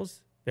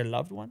themselves, their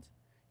loved ones.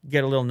 You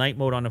get a little night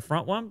mode on the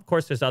front one. Of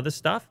course, there's other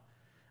stuff.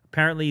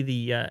 Apparently,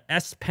 the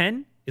S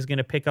Pen is going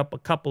to pick up a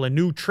couple of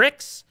new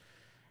tricks.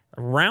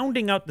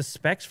 Rounding out the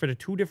specs for the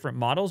two different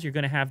models, you're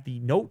going to have the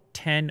Note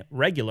 10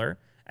 regular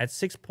at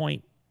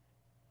 6.8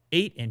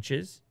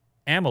 inches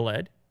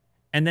AMOLED,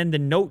 and then the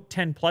Note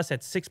 10 Plus at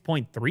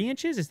 6.3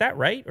 inches. Is that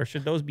right? Or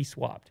should those be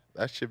swapped?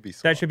 That should be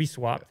swapped. That should be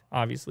swapped,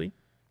 obviously.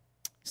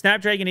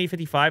 Snapdragon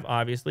 855,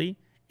 obviously.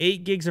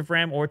 8 gigs of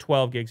RAM or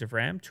 12 gigs of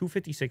RAM.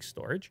 256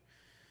 storage.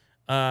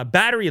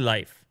 Battery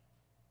life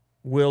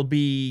will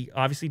be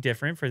obviously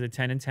different for the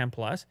 10 and 10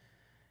 Plus.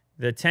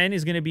 The 10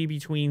 is going to be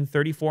between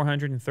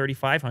 3,400 and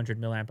 3,500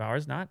 milliamp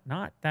hours. Not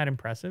that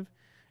impressive.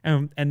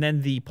 And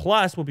then the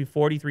Plus will be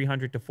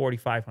 4,300 to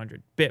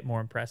 4,500. Bit more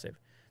impressive.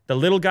 The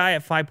little guy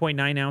at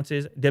 5.9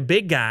 ounces. The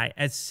big guy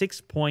at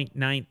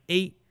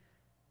 6.98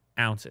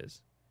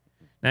 ounces.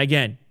 Now,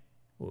 again,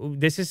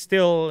 this is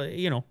still,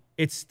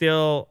 it's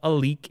still a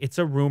leak. It's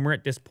a rumor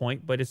at this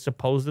point, but it's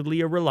supposedly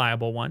a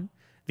reliable one.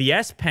 The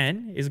S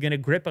Pen is going to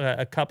grip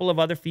a couple of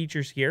other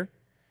features here.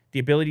 The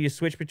ability to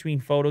switch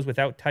between photos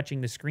without touching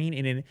the screen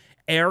in an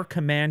Air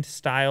Command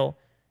style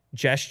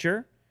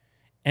gesture.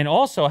 And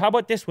also, how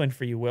about this one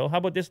for you, Will? How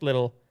about this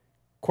little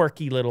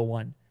quirky little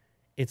one?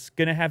 It's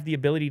going to have the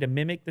ability to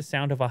mimic the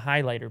sound of a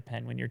highlighter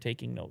pen when you're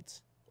taking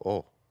notes.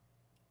 Oh,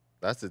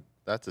 that's a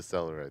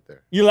seller right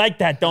there. You like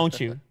that, don't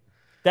you?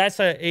 That's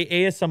a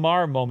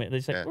ASMR moment.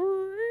 It's like,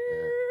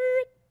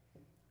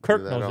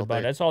 Kirk knows about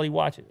it. That's all he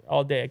watches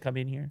all day. I come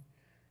in here.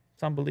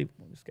 It's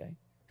unbelievable, this guy.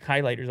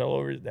 Highlighters all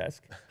over his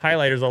desk.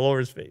 Highlighters all over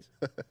his face.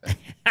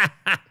 All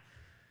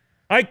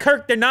right,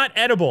 Kirk, they're not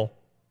edible.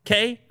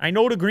 Okay? I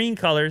know the green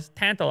color's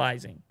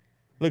tantalizing.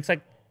 Looks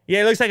like,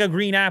 yeah, it looks like a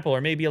green apple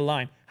or maybe a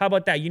lime. How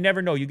about that? You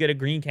never know. You get a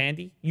green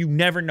candy. You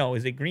never know.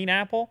 Is it green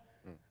apple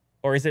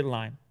or is it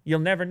lime? You'll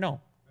never know.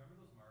 Remember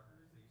those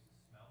markers that used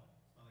to smell?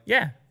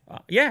 Yeah.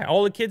 Yeah,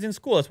 all the kids in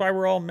school. That's why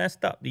we're all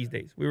messed up these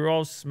days. We were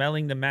all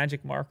smelling the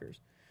magic markers.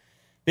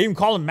 They even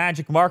call them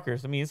magic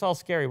markers. I mean, it's all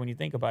scary when you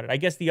think about it. I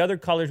guess the other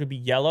colors would be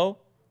yellow.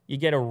 You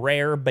get a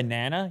rare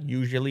banana,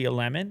 usually a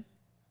lemon.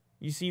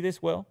 You see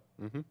this, Will?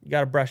 You got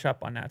to brush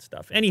up on that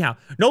stuff. Anyhow,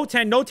 Note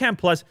 10, Note 10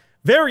 Plus,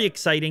 very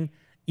exciting.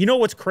 You know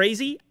what's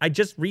crazy? I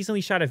just recently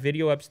shot a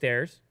video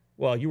upstairs.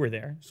 Well, you were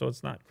there, so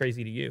it's not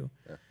crazy to you.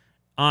 Yeah.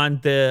 On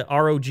the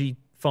ROG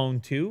Phone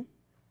 2.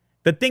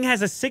 The thing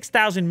has a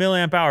 6,000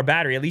 milliamp hour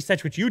battery. At least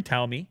that's what you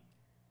tell me.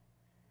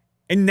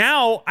 And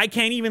now I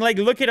can't even like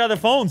look at other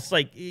phones.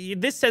 Like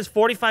this says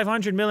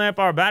 4,500 milliamp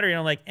hour battery, and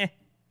I'm like,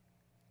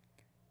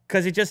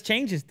 because it just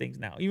changes things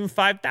now. Even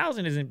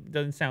 5,000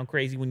 doesn't sound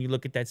crazy when you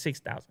look at that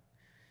 6,000.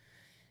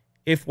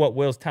 If what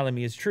Will's telling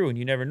me is true, and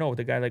you never know what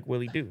a guy like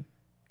Willie do.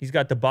 He's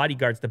got the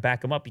bodyguards to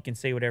back him up. He can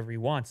say whatever he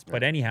wants.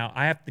 But anyhow,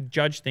 I have to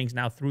judge things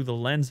now through the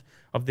lens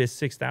of this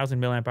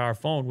 6,000 milliamp hour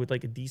phone with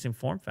like a decent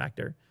form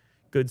factor,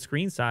 good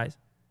screen size.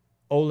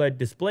 OLED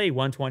display,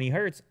 120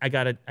 hertz. I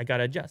gotta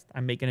adjust.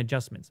 I'm making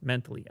adjustments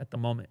mentally at the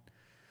moment.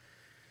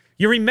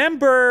 You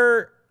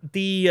remember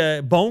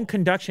the bone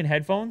conduction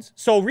headphones?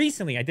 So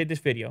recently, I did this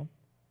video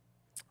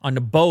on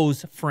the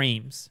Bose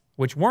frames,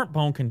 which weren't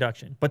bone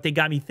conduction, but they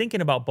got me thinking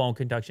about bone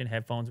conduction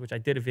headphones, which I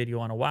did a video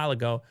on a while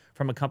ago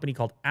from a company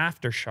called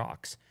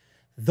Aftershokz.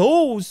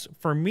 Those,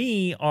 for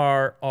me,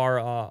 are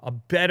a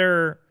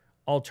better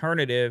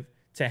alternative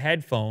to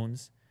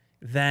headphones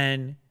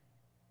than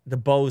the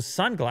Bose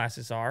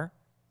sunglasses are,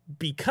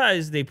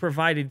 because they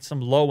provided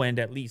some low end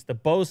at least. The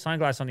Bose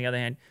sunglasses, on the other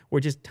hand, were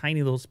just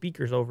tiny little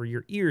speakers over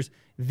your ears.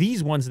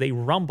 These ones, they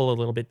rumble a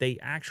little bit. They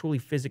actually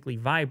physically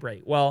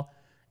vibrate. Well,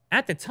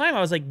 at the time,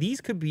 I was like,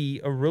 these could be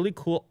a really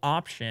cool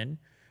option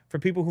for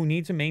people who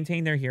need to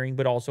maintain their hearing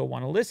but also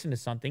want to listen to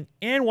something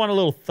and want a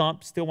little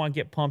thump, still want to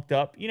get pumped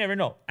up. You never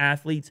know.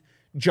 Athletes,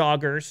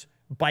 joggers,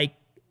 bike.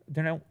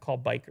 They're not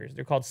called bikers.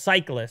 They're called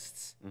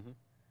cyclists.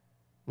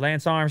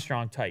 Lance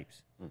Armstrong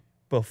types.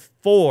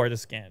 Before the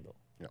scandal.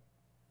 Yeah.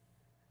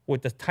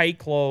 With the tight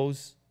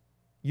clothes.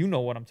 You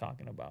know what I'm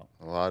talking about.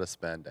 A lot of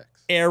spandex.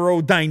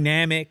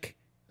 Aerodynamic.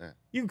 Yeah.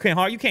 You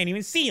can't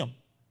even see them.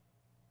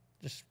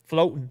 Just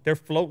floating. They're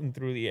floating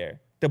through the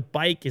air. The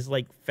bike is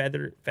like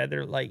feather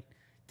light.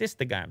 This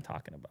the guy I'm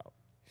talking about.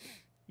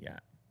 Yeah.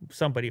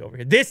 Somebody over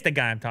here. This the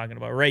guy I'm talking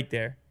about right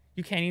there.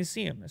 You can't even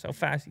see him. That's how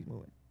fast he's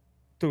moving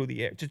through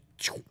the air. Just.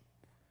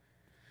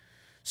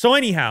 So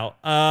anyhow,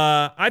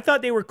 I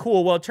thought they were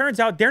cool. Well, it turns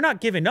out they're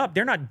not giving up.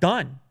 They're not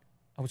done.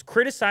 I was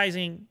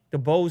criticizing the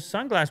Bose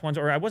sunglass ones,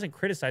 or I wasn't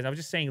criticizing. I was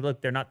just saying,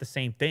 look, they're not the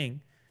same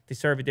thing. They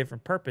serve a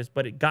different purpose.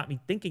 But it got me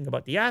thinking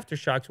about the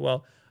aftershocks.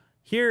 Well,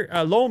 here,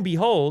 lo and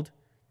behold,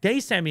 they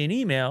sent me an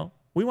email.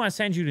 We want to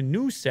send you the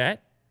new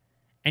set.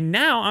 And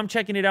now I'm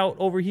checking it out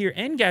over here.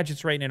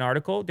 Engadget's writing an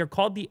article. They're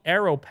called the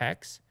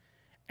Aeropex.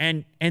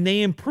 And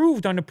they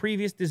improved on the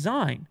previous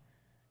design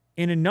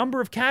in a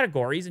number of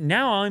categories. And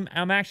now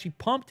I'm actually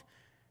pumped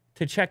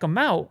to check them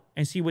out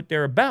and see what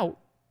they're about.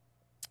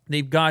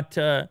 They've got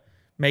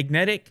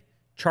magnetic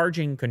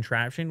charging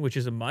contraption, which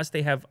is a must.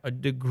 They have a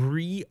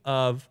degree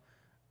of,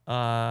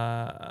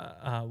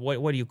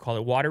 what do you call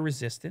it? Water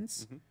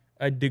resistance.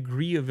 A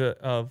degree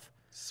of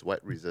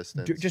Sweat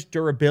resistance. Just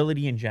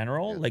durability in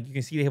general. Yeah. Like you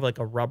can see they have like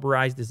a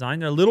rubberized design.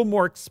 They're a little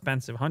more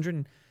expensive.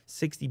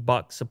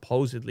 $160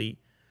 supposedly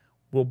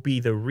will be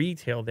the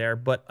retail there.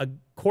 But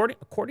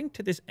according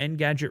to this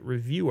Engadget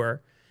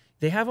reviewer,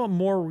 they have a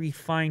more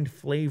refined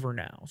flavor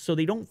now. So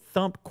they don't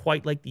thump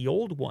quite like the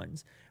old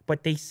ones,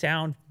 but they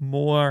sound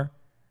more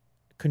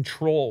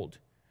controlled.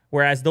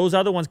 Whereas those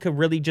other ones could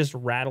really just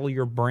rattle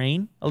your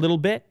brain a little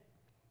bit.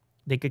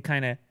 They could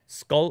kind of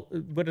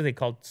what are they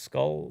called?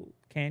 Skull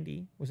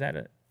Candy? Was that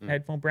a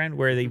headphone brand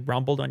where they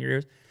rumbled on your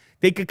ears?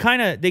 They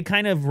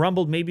kind of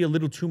rumbled maybe a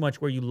little too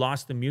much where you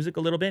lost the music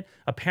a little bit.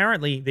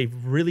 Apparently, they've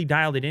really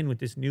dialed it in with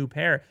this new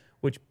pair,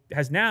 which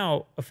has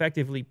now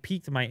effectively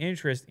piqued my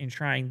interest in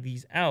trying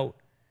these out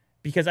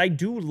because I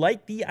do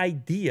like the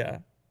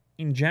idea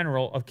in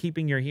general of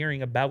keeping your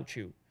hearing about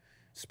you.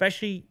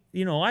 Especially,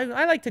 you know,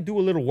 I like to do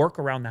a little work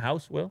around the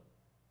house, Will.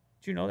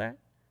 Do you know that?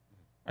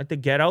 I like to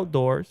get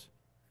outdoors.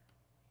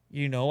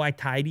 You know, I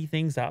tidy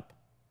things up.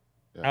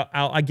 Yeah.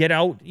 I get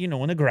out, you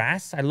know, in the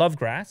grass. I love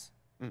grass.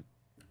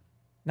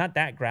 Not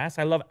that grass.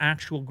 I love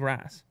actual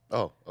grass.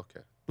 Oh, okay.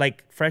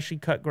 Like freshly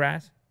cut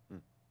grass.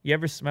 You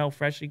ever smell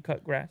freshly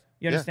cut grass?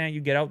 You understand? Yeah.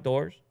 You get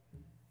outdoors.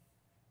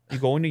 You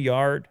go in the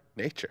yard.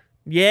 Nature.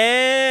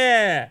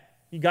 Yeah.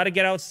 You got to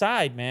get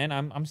outside, man.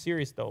 I'm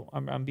serious, though.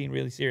 I'm being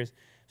really serious.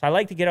 So I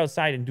like to get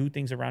outside and do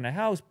things around the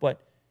house.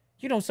 But,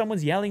 you know,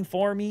 someone's yelling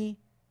for me.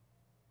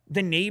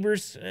 The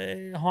neighbor's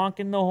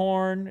honking the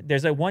horn.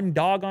 There's one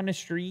dog on the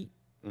street.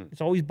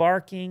 It's always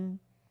barking.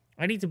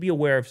 I need to be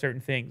aware of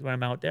certain things when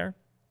I'm out there.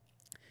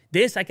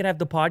 This, I could have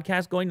the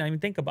podcast going, not even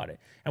think about it.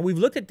 And we've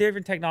looked at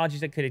different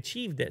technologies that could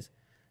achieve this.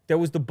 There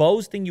was the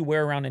Bose thing you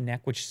wear around the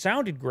neck, which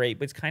sounded great,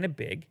 but it's kind of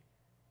big.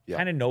 Yeah.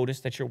 Kind of notice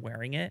that you're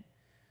wearing it.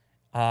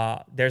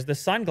 There's the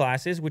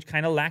sunglasses, which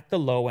kind of lack the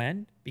low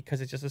end because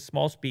it's just a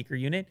small speaker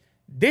unit.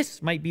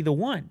 This might be the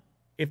one,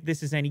 if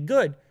this is any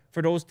good,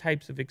 for those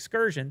types of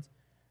excursions.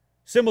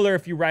 Similar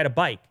if you ride a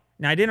bike.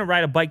 Now, I didn't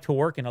ride a bike to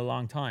work in a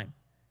long time.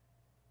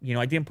 You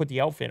know, I didn't put the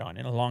outfit on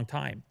in a long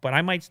time. But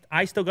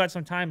I still got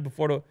some time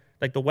before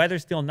the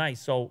weather's still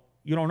nice. So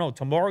you don't know.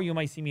 Tomorrow you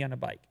might see me on a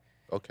bike.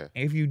 Okay.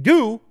 And if you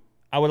do,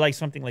 I would like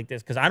something like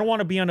this because I don't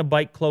want to be on a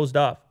bike closed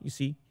off. You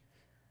see?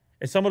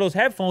 And some of those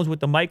headphones with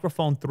the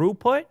microphone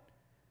throughput,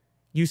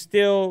 you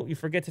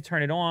forget to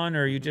turn it on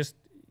or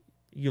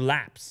you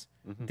lapse.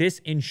 This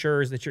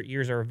ensures that your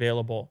ears are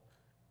available.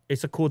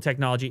 It's a cool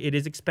technology. It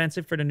is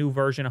expensive for the new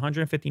version,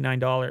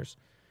 $159.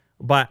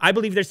 But I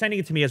believe they're sending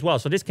it to me as well.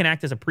 So this can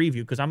act as a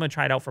preview because I'm going to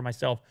try it out for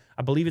myself.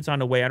 I believe it's on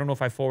the way. I don't know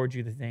if I forward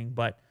you the thing,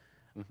 but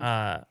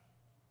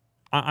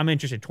I'm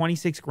interested.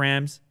 26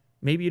 grams.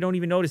 Maybe you don't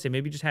even notice it.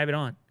 Maybe just have it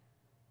on.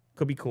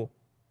 Could be cool.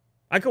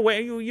 I could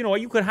wait.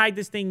 You could hide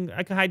this thing.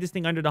 I could hide this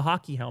thing under the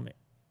hockey helmet,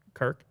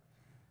 Kirk.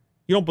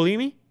 You don't believe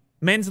me?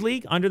 Men's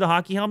league under the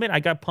hockey helmet. I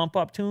got pump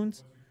up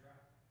tunes.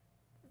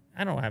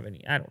 I don't have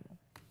any. I don't know.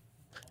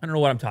 I don't know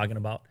what I'm talking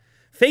about.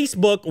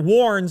 Facebook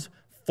warns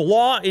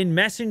flaw in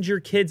Messenger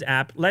Kids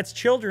app lets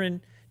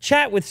children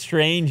chat with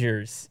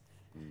strangers.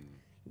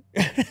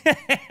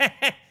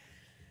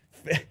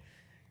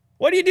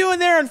 What are you doing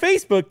there on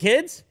Facebook,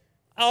 kids?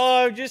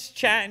 Oh, just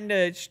chatting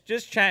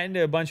to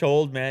a bunch of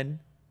old men.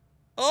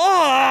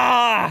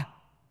 Oh,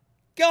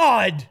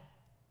 God.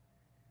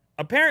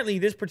 Apparently,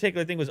 this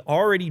particular thing was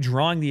already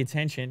drawing the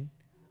attention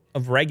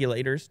of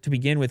regulators to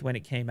begin with when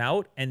it came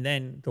out, and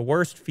then the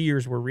worst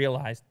fears were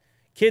realized.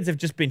 Kids have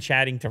just been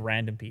chatting to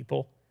random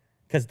people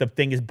because the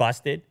thing is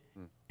busted,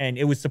 and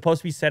it was supposed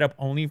to be set up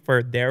only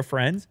for their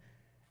friends,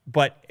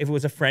 but if it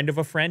was a friend of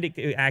a friend,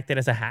 it acted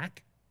as a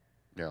hack.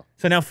 Yeah.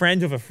 So now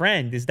friends of a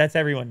friend, that's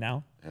everyone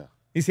now. Yeah.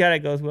 You see how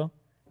that goes, Will?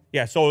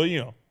 Yeah,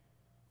 so,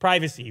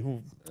 privacy.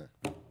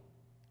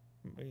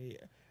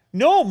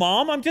 No,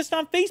 Mom, I'm just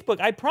on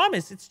Facebook. I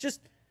promise. It's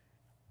just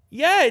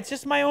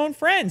my own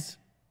friends.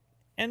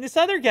 And this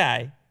other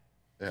guy,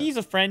 he's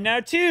a friend now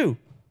too.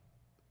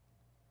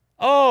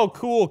 Oh,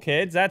 cool,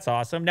 kids. That's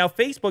awesome. Now,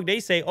 Facebook, they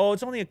say, oh,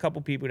 it's only a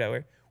couple people that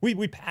were.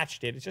 We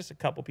patched it. It's just a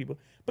couple people.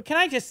 But can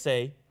I just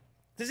say,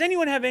 does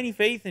anyone have any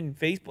faith in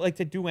Facebook, like,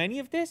 to do any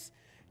of this?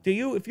 Do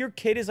you, if your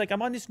kid is like,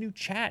 I'm on this new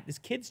chat, this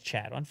kids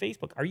chat on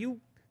Facebook, are you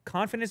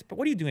confident?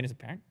 What are you doing as a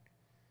parent?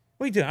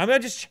 What are you doing?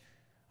 I'm just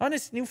on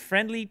this new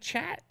friendly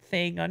chat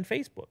thing on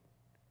Facebook.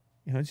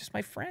 You know, it's just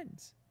my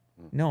friends.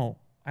 No,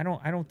 I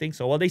don't think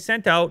so. Well, they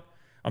sent out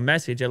a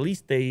message. At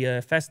least they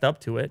fessed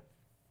up to it.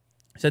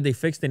 Said they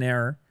fixed an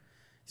error.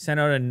 Sent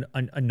out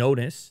a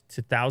notice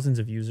to thousands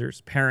of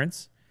users,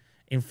 parents,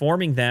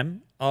 informing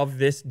them of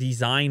this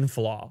design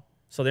flaw.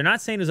 So they're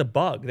not saying it was a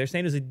bug. They're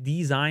saying it was a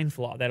design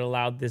flaw that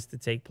allowed this to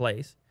take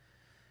place,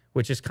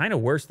 which is kind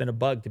of worse than a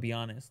bug, to be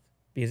honest,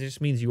 because it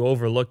just means you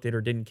overlooked it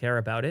or didn't care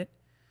about it.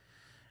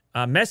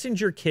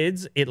 Messenger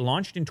Kids, it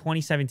launched in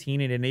 2017.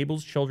 It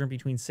enables children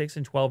between 6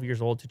 and 12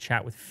 years old to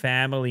chat with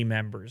family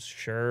members,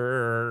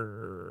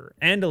 sure,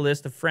 and a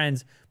list of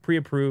friends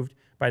pre-approved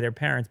by their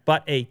parents.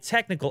 But a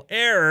technical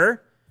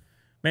error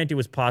meant it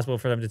was possible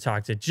for them to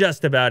talk to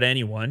just about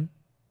anyone,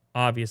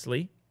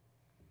 obviously.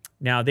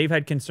 Now, they've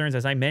had concerns,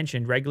 as I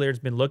mentioned. Regulators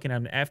been looking at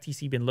them. The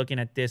FTC been looking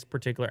at this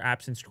particular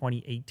app since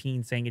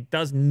 2018, saying it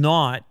does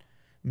not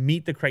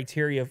meet the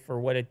criteria for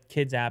what a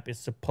kids app is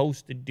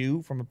supposed to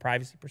do from a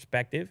privacy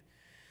perspective.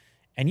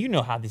 And you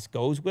know how this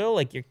goes, Will.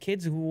 Like, your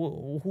kids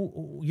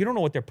who you don't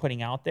know what they're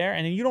putting out there,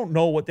 and then you don't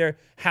know what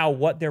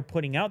they're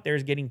putting out there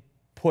is getting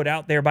put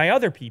out there by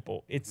other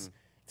people. It's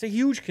a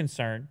huge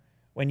concern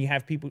when you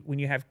have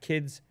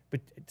kids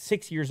but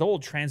 6 years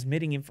old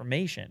transmitting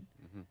information.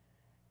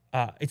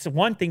 It's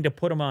one thing to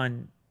put them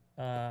on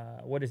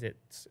what is it,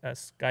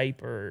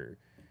 Skype or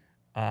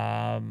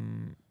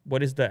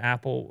what is the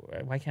Apple?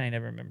 Why can't I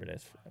never remember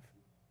this?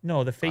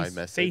 No, the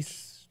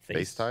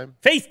FaceTime.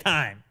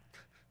 FaceTime.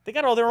 They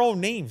got all their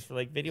own names for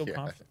like video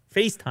conference.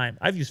 FaceTime.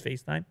 I've used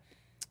FaceTime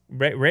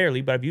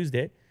rarely, but I've used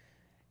it.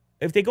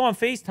 If they go on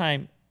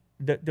FaceTime,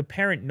 the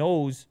parent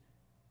knows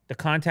the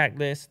contact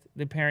list.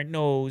 The parent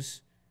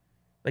knows,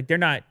 like, they're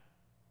not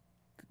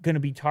going to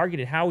be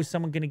targeted. How is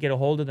someone going to get a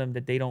hold of them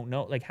that they don't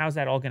know? Like, how's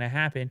that all going to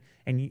happen?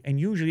 And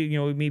usually, you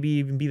know, maybe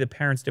even be the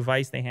parent's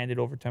device. They hand it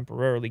over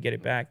temporarily, get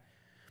it back.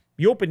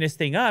 You open this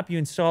thing up, you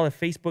install a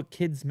Facebook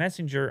Kids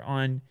Messenger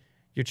on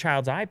your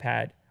child's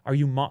iPad. Are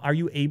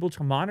you able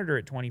to monitor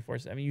it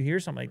 24/7? You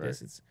hear something like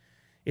this,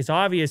 it's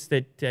obvious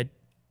that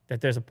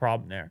there's a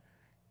problem there.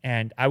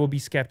 And I will be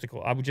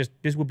skeptical.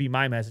 This would be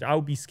my message. I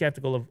would be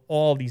skeptical of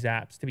all these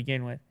apps to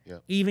begin with. Yeah.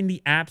 Even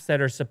the apps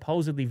that are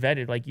supposedly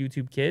vetted, like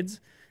YouTube Kids,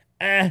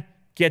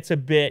 gets a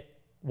bit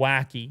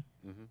wacky.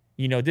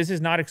 You know, this is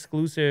not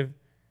exclusive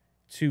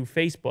to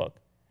Facebook.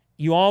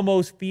 You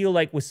almost feel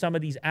like with some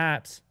of these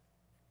apps,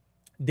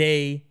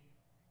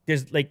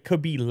 there's like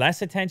could be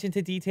less attention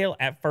to detail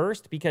at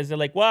first because they're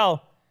like,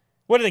 well,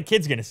 what are the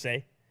kids gonna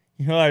say?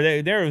 You know, are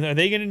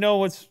they gonna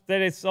know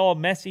that it's all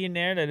messy in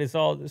there, that it's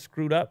all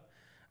screwed up?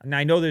 And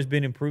I know there's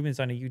been improvements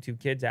on the YouTube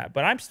Kids app,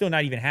 but I'm still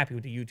not even happy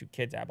with the YouTube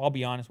Kids app. I'll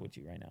be honest with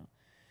you right now.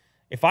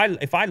 If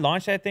I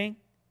launch that thing,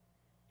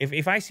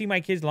 if I see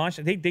my kids launch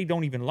it, they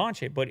don't even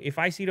launch it, but if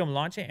I see them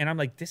launch it and I'm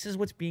like, this is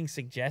what's being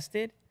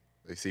suggested.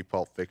 They see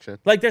Pulp Fiction.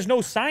 Like, there's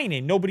no sign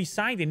in. Nobody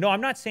signed in. No,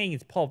 I'm not saying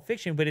it's Pulp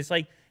Fiction, but it's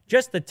like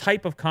just the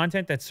type of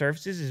content that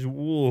surfaces is,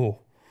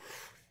 whoa.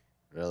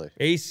 Really?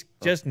 It's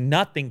just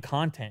nothing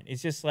content.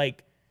 It's just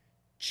like,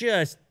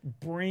 just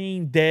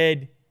brain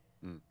dead.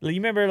 You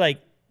remember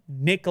like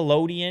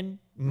Nickelodeon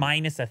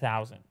minus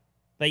 1,000.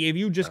 Like, if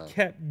you just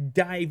kept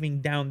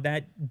diving down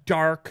that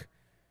dark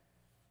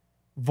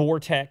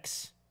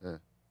vortex,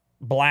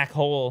 black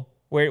hole,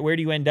 where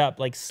do you end up?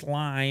 Like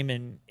slime,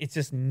 and it's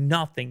just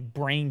nothing,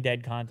 brain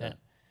dead content.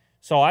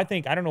 So I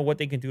don't know what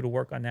they can do to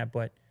work on that,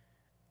 but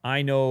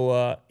I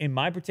know in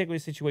my particular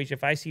situation,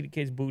 if I see the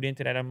kids boot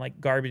into that, I'm like,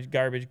 garbage,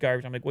 garbage,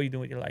 garbage. I'm like, what are you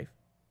doing with your life?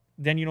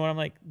 Then you know what I'm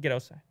like? Get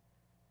outside.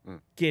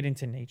 Get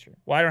into nature.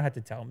 Well, I don't have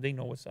to tell them. They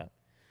know what's up.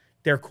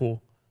 They're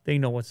cool. They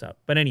know what's up.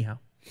 But anyhow,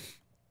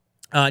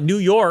 New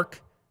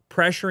York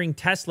pressuring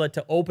Tesla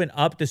to open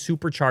up the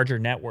supercharger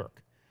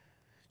network.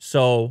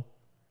 So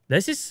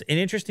this is an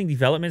interesting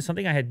development,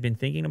 something I had been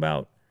thinking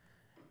about.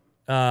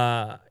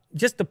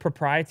 Just the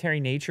proprietary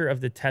nature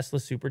of the Tesla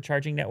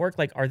supercharging network.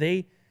 Like,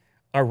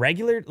 are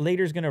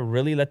regulators going to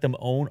really let them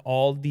own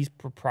all these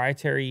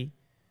proprietary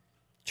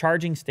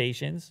charging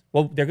stations?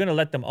 Well, they're going to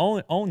let them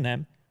own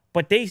them,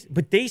 but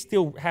they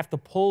still have to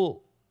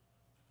pull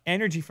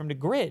energy from the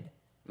grid.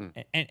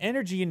 And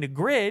energy in the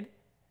grid,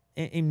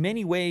 in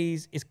many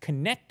ways, is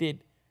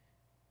connected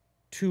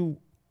to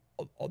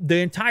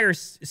the entire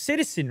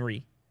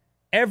citizenry.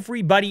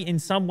 Everybody in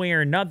some way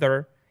or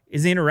another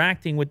is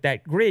interacting with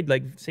that grid,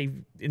 like, say,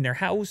 in their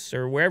house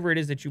or wherever it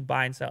is that you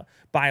buy and sell,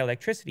 buy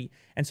electricity.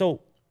 And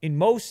so in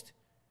most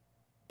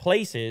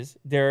places,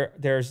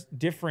 there's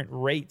different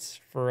rates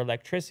for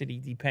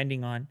electricity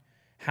depending on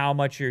how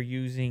much you're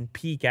using,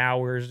 peak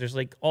hours. There's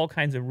like all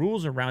kinds of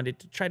rules around it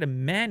to try to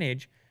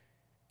manage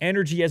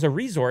energy as a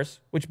resource,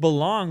 which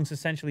belongs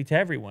essentially to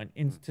everyone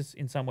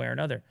in some way or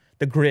another,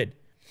 the grid.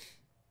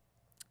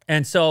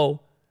 And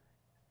so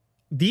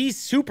these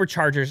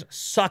superchargers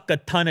suck a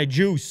ton of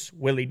juice,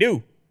 Willie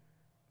do.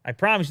 I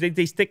promise you,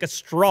 they stick a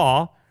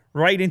straw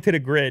right into the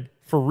grid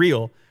for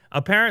real.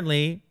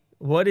 Apparently,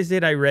 what is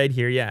it I read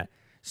here? Yeah.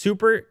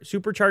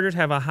 Superchargers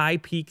have a high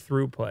peak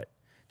throughput.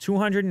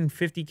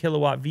 250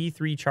 kilowatt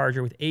V3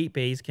 charger with 8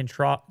 bays can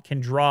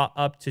draw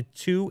up to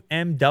 2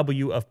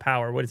 MW of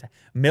power. What is that?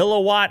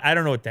 Milliwatt? I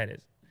don't know what that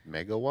is.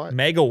 Megawatt?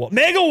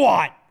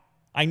 Megawatt!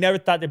 I never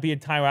thought there'd be a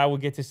time where I would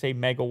get to say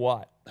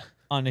megawatt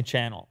on the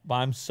channel, but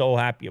I'm so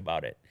happy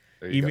about it.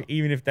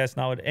 Even if that's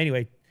not what...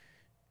 Anyway,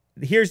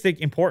 here's the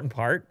important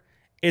part.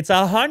 It's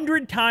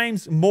 100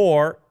 times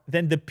more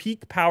than the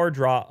peak power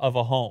draw of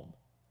a home.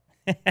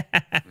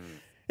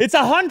 It's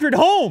 100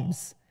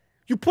 homes.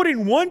 You put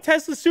in one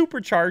Tesla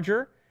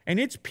supercharger, and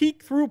its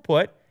peak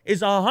throughput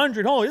is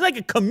 100 homes. It's like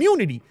a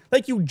community.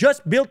 Like you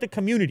just built a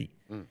community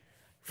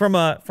from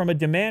a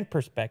demand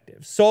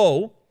perspective.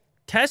 So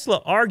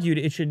Tesla argued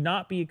it should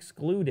not be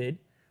excluded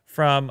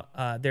from,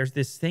 there's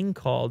this thing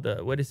called,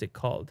 what is it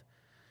called?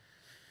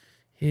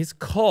 It's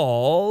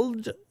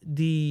called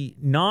the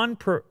no,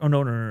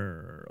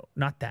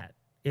 not that.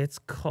 It's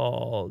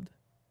called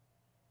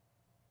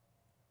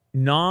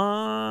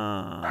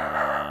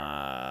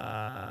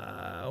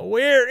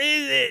where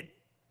is it?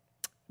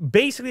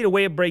 Basically, the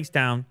way it breaks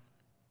down,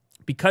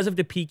 because of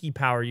the peaky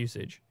power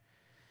usage,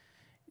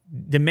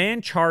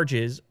 demand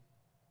charges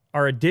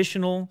are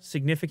additional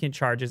significant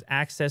charges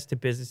access to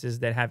businesses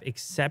that have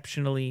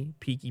exceptionally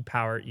peaky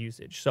power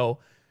usage. So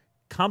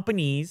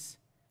companies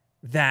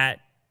that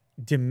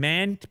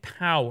demand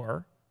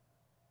power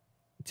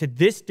to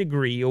this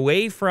degree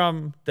away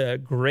from the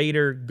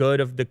greater good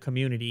of the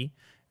community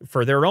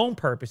for their own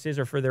purposes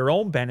or for their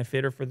own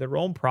benefit or for their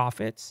own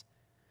profits,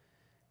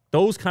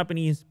 those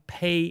companies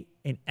pay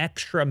an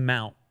extra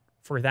amount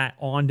for that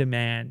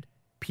on-demand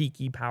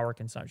peaky power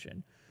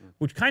consumption,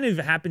 which kind of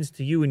happens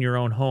to you in your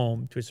own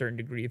home to a certain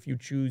degree if you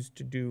choose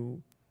to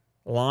do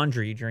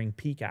laundry during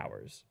peak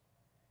hours.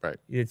 Right.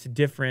 It's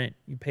different.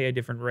 You pay a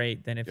different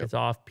rate than if it's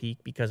off peak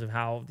because of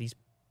how these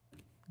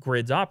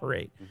grids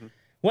operate.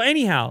 Well,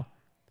 anyhow,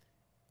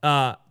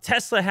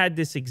 Tesla had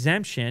this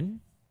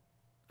exemption.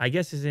 I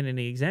guess is it an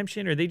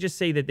exemption, or they just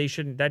say that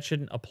that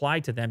shouldn't apply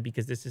to them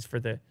because this is for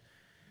the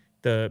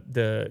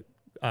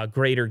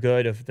greater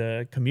good of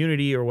the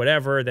community or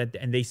whatever,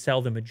 and they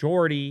sell the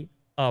majority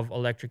of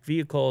electric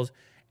vehicles,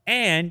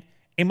 and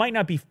it might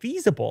not be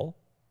feasible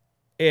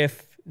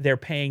if they're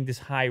paying this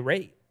high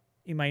rate.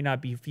 It might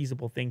not be a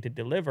feasible thing to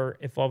deliver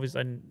if all of a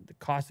sudden the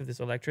cost of this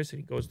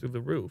electricity goes through the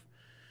roof.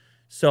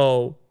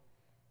 So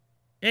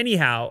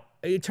anyhow,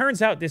 it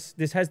turns out this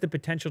has the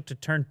potential to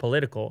turn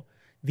political.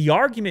 The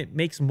argument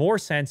makes more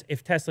sense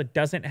if Tesla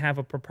doesn't have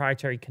a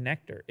proprietary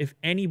connector. If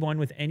anyone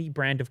with any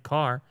brand of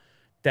car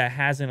that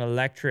has an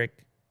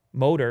electric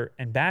motor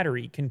and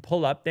battery can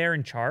pull up there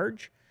and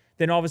charge,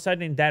 then all of a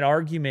sudden that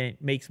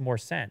argument makes more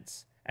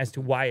sense as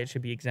to why it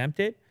should be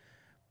exempted.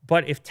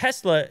 But if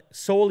Tesla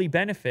solely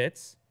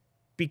benefits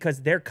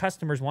because their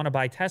customers want to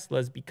buy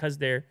Teslas because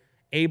they're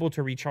able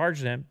to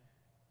recharge them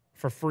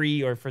for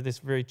free or for this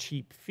very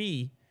cheap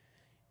fee,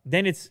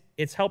 then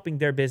it's helping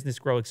their business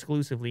grow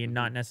exclusively and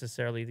not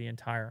necessarily the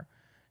entire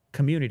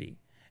community.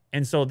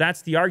 And so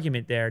that's the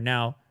argument there.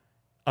 Now,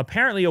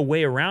 apparently a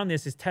way around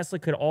this is Tesla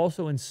could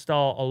also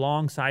install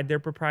alongside their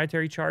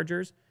proprietary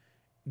chargers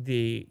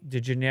the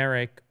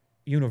generic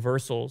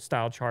universal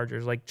style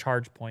chargers like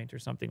ChargePoint or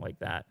something like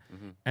that.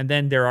 And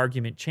then their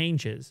argument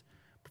changes.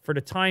 But for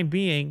the time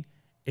being,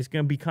 it's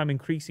going to become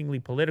increasingly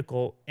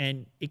political,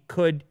 and the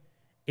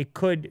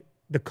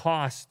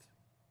cost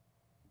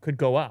could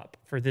go up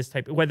for this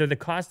type, whether the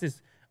cost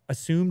is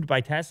assumed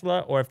by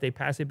Tesla or if they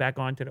pass it back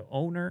on to the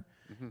owner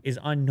is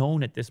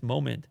unknown at this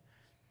moment.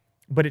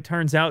 But it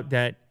turns out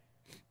that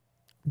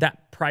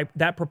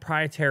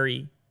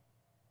proprietary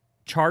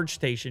charge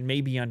station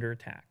may be under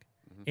attack.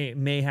 It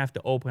may have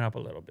to open up a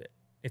little bit.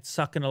 It's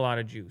sucking a lot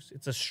of juice.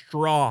 It's a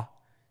straw.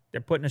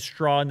 They're putting a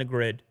straw in the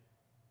grid.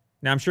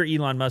 Now, I'm sure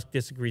Elon Musk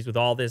disagrees with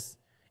all this.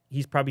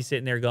 He's probably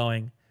sitting there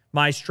going,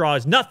 my straw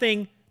is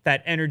nothing.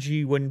 That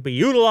energy wouldn't be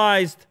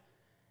utilized.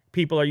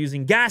 People are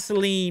using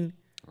gasoline.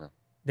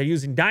 They're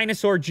using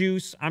dinosaur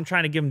juice. I'm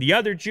trying to give them the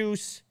other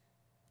juice.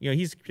 You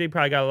know, they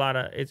probably got a lot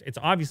of, it's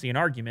obviously an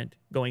argument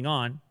going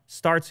on.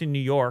 Starts in New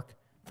York.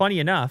 Funny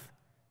enough,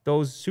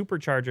 those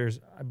superchargers,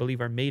 I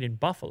believe, are made in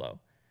Buffalo.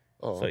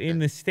 So in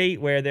the state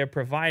where they're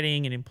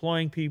providing and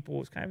employing people,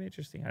 it's kind of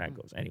interesting how that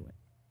goes. Anyway,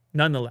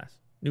 nonetheless,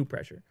 new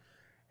pressure.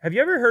 Have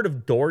you ever heard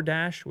of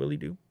DoorDash, Willie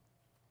Do?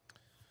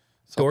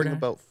 Something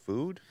about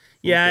food?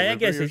 Yeah, I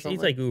guess it's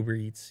like Uber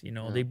Eats. You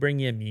know, they bring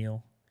you a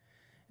meal.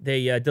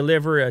 They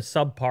deliver a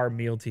subpar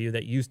meal to you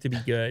that used to be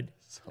good.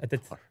 At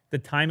the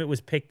time it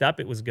was picked up,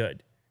 it was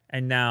good.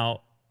 And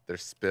now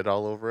there's spit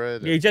all over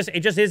it. It just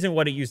isn't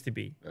what it used to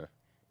be.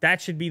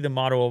 That should be the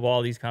motto of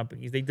all these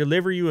companies. They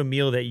deliver you a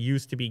meal that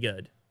used to be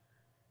good.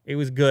 It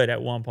was good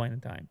at one point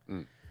in time.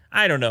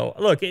 I don't know.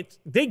 Look,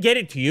 they get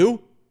it to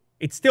you.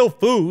 It's still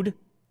food.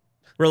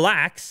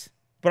 Relax.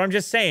 But I'm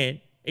just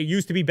saying, it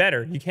used to be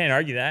better. You can't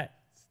argue that.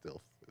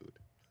 Still food.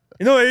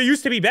 No, it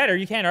used to be better.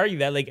 You can't argue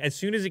that. Like, as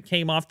soon as it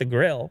came off the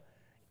grill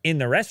in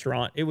the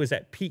restaurant, it was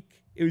at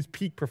peak. It was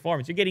peak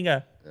performance. You're getting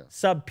a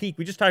sub-peak.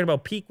 We just talked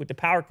about peak with the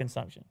power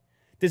consumption.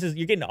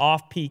 You're getting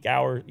off-peak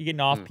hour. You're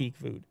getting off-peak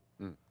food.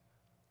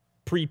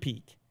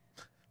 Pre-peak.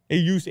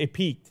 It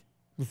peaked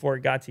before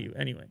it got to you.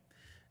 Anyway,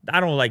 I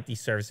don't like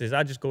these services.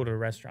 I just go to a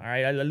restaurant. All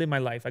right, I live my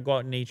life. I go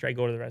out in nature. I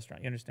go to the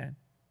restaurant. You understand?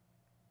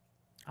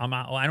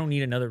 I don't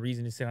need another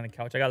reason to sit on a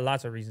couch. I got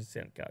lots of reasons to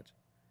sit on a couch.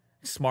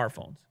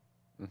 Smartphones,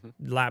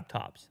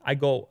 laptops. I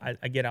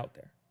get out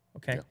there.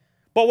 Okay,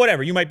 but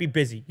whatever. You might be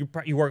busy.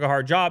 You work a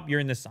hard job. You're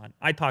in the sun.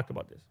 I talked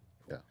about this.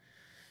 Yeah,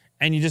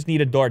 and you just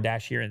need a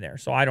DoorDash here and there.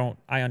 So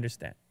I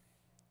understand.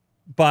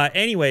 But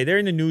anyway, they're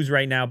in the news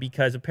right now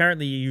because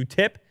apparently you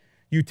tip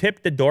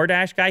the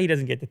DoorDash guy. He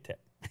doesn't get the tip.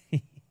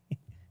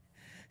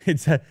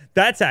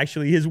 That's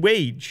actually his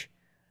wage,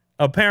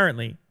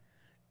 apparently.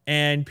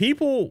 And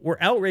people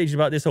were outraged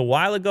about this a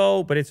while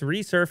ago, but it's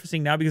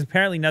resurfacing now because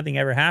apparently nothing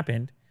ever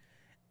happened.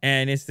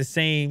 And it's the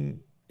same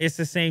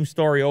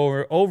story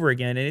over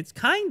again. And it's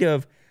kind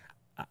of,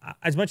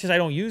 as much as I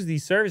don't use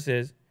these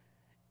services,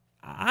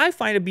 I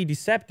find it be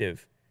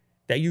deceptive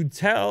that you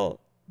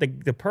tell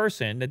the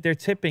person that they're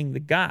tipping the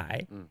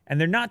guy and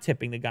they're not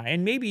tipping the guy.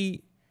 And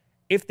maybe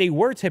if they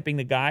were tipping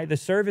the guy, the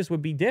service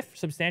would be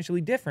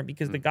substantially different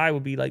because the guy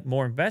would be like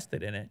more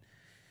invested in it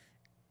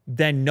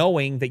than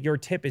knowing that your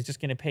tip is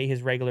just going to pay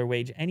his regular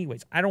wage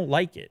anyways. I don't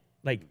like it.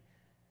 Like,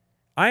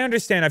 I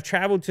understand I've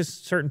traveled to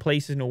certain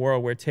places in the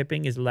world where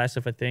tipping is less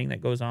of a thing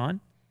that goes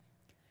on,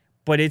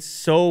 but it's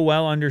so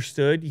well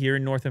understood here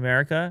in North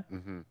America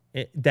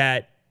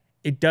that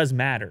it does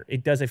matter.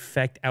 It does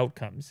affect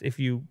outcomes. If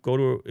you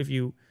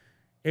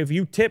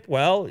tip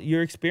well,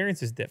 your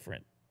experience is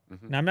different.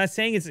 Now, I'm not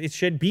saying it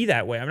should be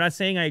that way. I'm not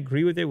saying I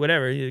agree with it,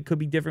 whatever. It could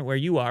be different where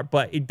you are,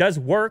 but it does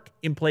work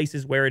in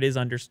places where it is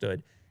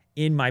understood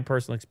in my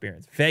personal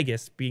experience.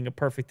 Vegas being a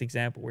perfect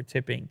example where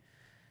tipping,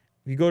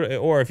 if you go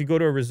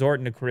to a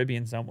resort in the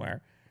Caribbean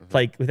somewhere,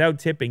 like without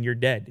tipping, you're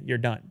dead. You're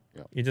done.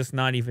 Yep. You're just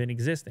not even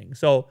existing.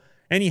 So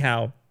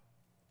anyhow,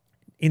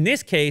 in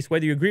this case,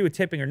 whether you agree with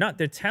tipping or not,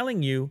 they're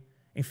telling you,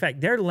 in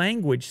fact, their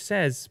language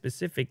says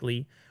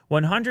specifically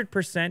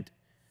 100%.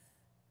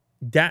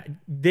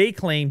 They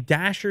claim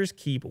Dashers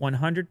keep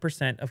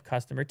 100% of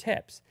customer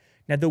tips.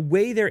 Now, the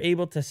way they're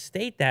able to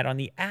state that on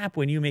the app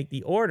when you make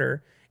the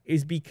order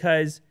is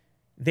because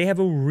they have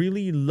a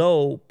really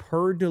low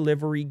per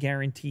delivery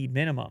guaranteed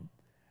minimum,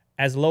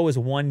 as low as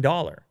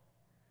 $1.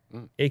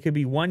 It could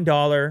be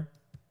 $1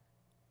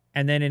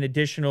 and then an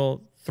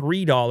additional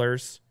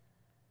 $3.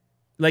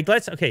 Like,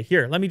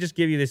 let me just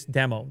give you this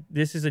demo.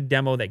 This is a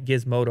demo that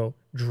Gizmodo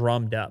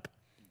drummed up.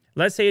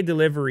 Let's say a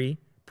delivery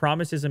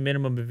promises a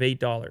minimum of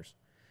 $8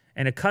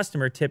 and a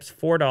customer tips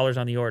 $4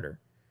 on the order.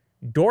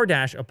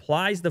 DoorDash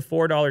applies the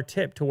 $4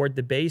 tip toward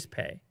the base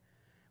pay.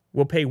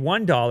 We'll pay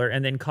 $1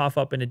 and then cough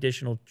up an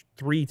additional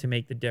 $3 to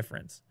make the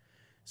difference.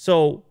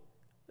 So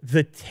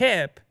the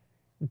tip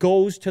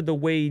goes to the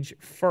wage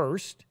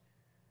first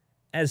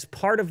as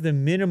part of the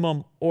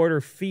minimum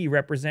order fee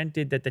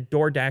represented that the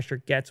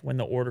DoorDasher gets when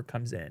the order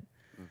comes in.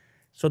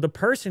 So the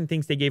person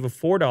thinks they gave a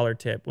 $4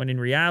 tip when in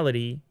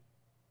reality,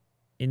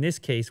 in this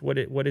case, what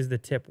is the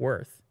tip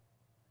worth?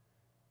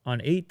 On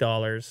 $8,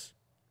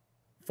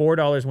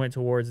 $4 went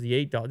towards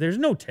the $8. There's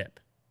no tip.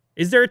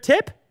 Is there a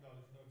tip?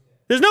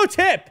 There's no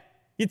tip.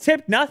 You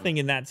tipped nothing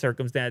in that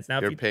circumstance. Now,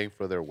 they're paying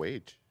for their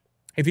wage.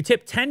 If you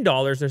tip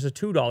 $10, there's a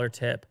 $2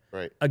 tip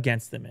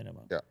against the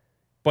minimum. Yeah.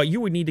 But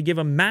you would need to give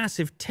a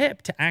massive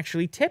tip to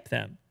actually tip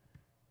them,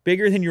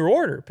 bigger than your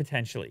order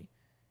potentially.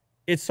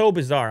 It's so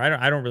bizarre.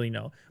 I don't really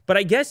know. But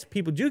I guess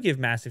people do give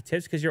massive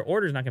tips because your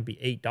order is not going to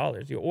be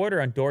 $8. Your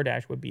order on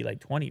DoorDash would be like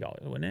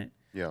 $20, wouldn't it?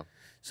 Yeah.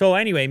 So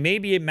anyway,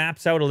 maybe it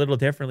maps out a little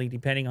differently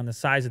depending on the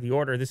size of the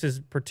order. This is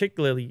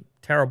particularly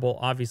terrible,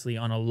 obviously,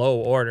 on a low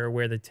order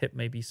where the tip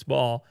may be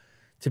small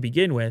to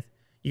begin with.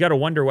 You got to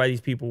wonder why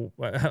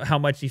how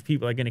much these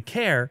people are going to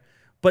care.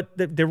 But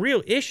the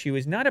real issue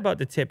is not about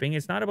the tipping.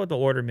 It's not about the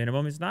order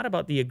minimum. It's not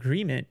about the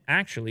agreement,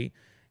 actually,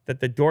 that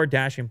the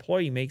DoorDash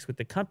employee makes with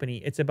the company.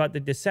 It's about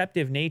the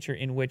deceptive nature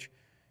in which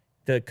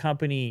the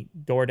company,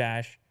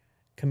 DoorDash,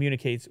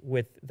 communicates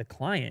with the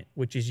client,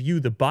 which is you,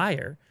 the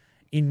buyer,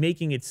 in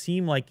making it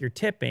seem like you're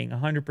tipping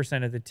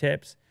 100% of the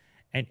tips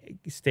and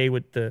stay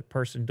with the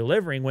person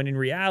delivering, when in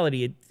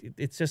reality,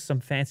 it's just some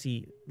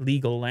fancy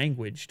legal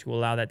language to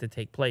allow that to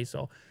take place.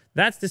 So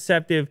that's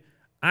deceptive.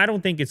 I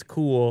don't think it's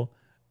cool.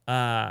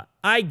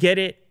 I get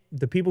it.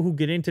 The people who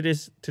get into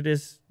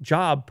this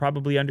job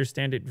probably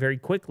understand it very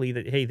quickly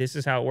that, hey, this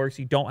is how it works.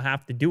 You don't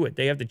have to do it.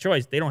 They have the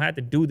choice. They don't have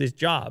to do this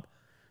job.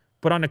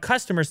 But on the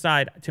customer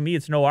side, to me,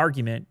 it's no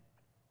argument.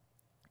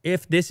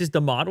 If this is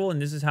the model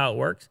and this is how it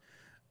works,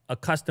 a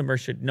customer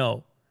should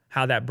know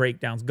how that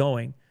breakdown's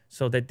going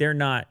so that they're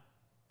not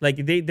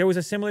like there was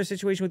a similar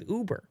situation with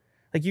Uber.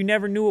 Like, you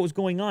never knew what was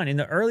going on. In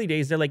the early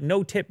days, they're like,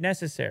 no tip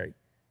necessary.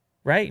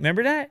 right?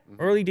 Remember that? Mhm.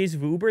 Early days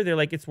of Uber, they're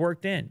like, it's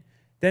worked in.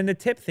 Then the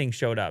tip thing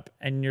showed up,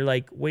 and you're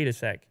like, wait a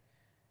sec.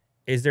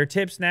 Is there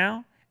tips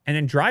now? And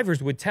then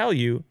drivers would tell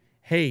you,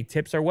 hey,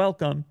 tips are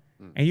welcome.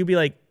 Mm. And you'd be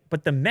like,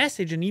 but the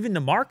message and even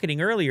the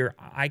marketing earlier,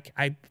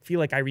 I feel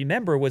like I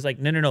remember was like,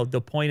 no.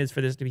 The point is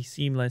for this to be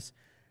seamless.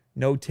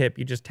 No tip.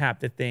 You just tap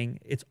the thing.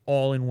 It's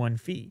all in one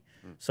fee.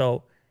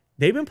 So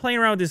they've been playing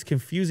around with this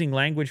confusing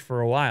language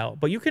for a while,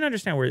 but you can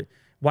understand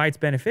why it's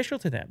beneficial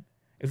to them.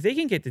 If they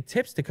can get the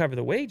tips to cover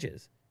the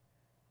wages,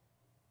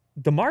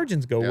 the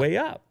margins go way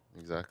up.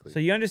 Exactly. So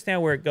you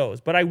understand where it goes.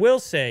 But I will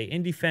say,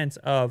 in defense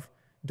of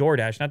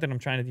DoorDash, not that I'm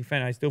trying to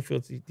defend, I still feel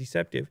it's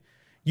deceptive.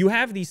 You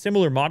have these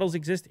similar models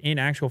exist in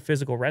actual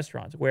physical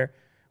restaurants where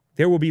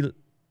there will be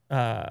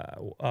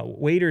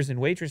waiters and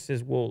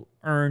waitresses will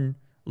earn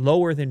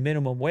lower than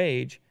minimum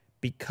wage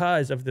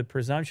because of the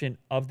presumption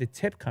of the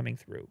tip coming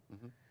through.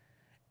 Mm-hmm.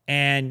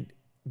 And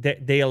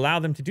they allow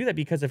them to do that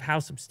because of how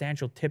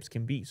substantial tips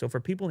can be. So for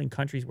people in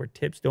countries where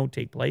tips don't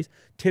take place,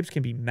 tips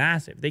can be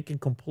massive. They can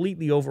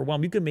completely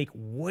overwhelm. You can make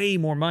way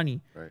more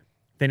money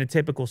than a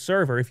typical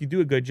server. If you do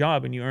a good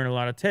job and you earn a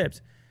lot of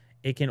tips,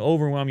 it can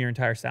overwhelm your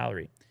entire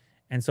salary.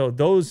 And so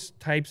those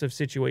types of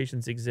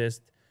situations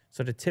exist.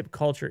 So the tip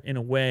culture, in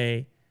a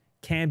way,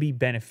 can be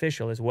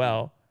beneficial as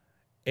well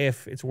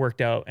if it's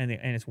worked out and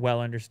it's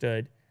well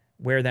understood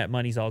where that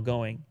money's all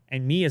going.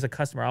 And me as a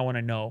customer, I want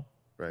to know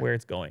where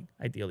it's going,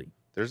 ideally.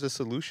 There's a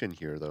solution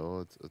here,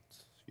 though.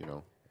 It's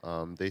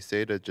they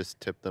say to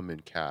just tip them in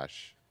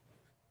cash.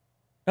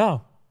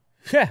 Oh,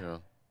 yeah.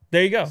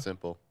 There you go.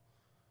 Simple.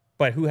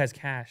 But who has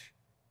cash?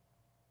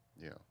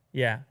 Yeah.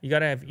 Yeah. You got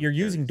to have, you're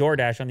using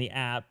DoorDash on the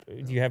app.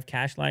 Do you have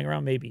cash lying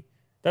around? Maybe.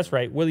 That's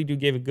right. Willie Doo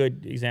gave a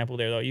good example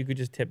there, though. You could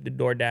just tip the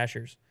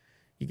DoorDashers.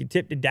 You could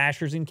tip the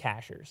Dashers and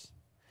Cashers.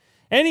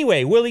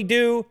 Anyway, Willie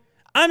Doo,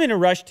 I'm in a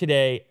rush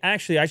today.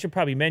 Actually, I should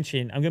probably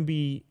mention, I'm going to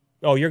be,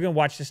 you're going to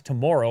watch this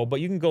tomorrow,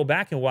 but you can go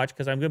back and watch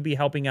because I'm going to be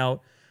helping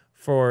out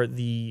for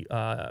the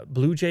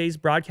Blue Jays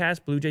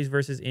broadcast, Blue Jays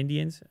versus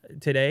Indians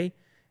today.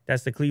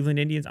 That's the Cleveland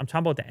Indians. I'm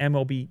talking about the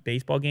MLB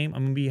baseball game.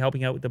 I'm going to be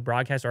helping out with the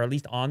broadcast, or at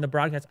least on the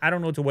broadcast. I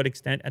don't know to what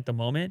extent at the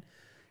moment,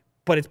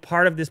 but it's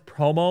part of this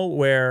promo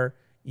where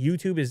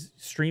YouTube is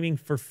streaming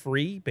for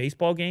free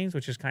baseball games,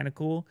 which is kind of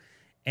cool.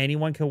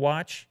 Anyone can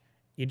watch.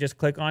 You just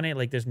click on it.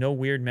 Like, there's no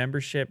weird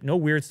membership, no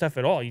weird stuff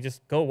at all. You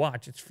just go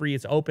watch. It's free.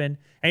 It's open.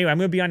 Anyway, I'm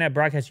going to be on that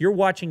broadcast. You're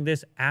watching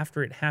this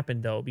after it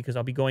happened, though, because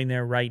I'll be going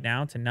there right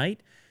now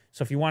tonight.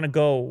 So if you want to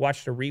go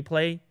watch the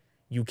replay,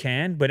 you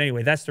can. But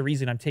anyway, that's the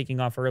reason I'm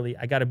taking off early.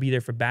 I got to be there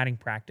for batting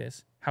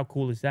practice. How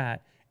cool is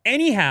that?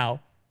 Anyhow,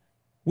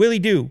 Willie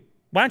Doo,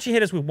 why don't you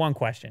hit us with one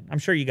question? I'm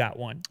sure you got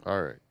one.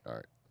 All right.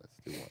 Let's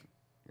do one.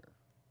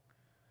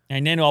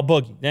 And then I'll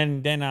boogie.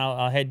 Then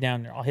I'll head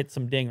down there. I'll hit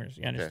some dingers.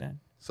 You understand? Okay.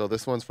 So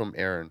this one's from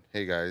Aaron.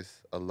 Hey,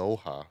 guys.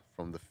 Aloha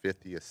from the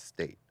 50th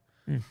state.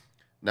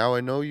 Now,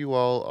 I know you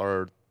all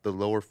are the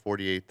lower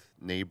 48th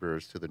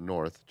neighbors to the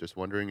north. Just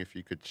wondering if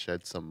you could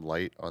shed some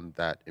light on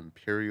that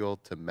imperial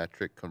to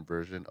metric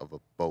conversion of a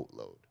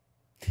boatload.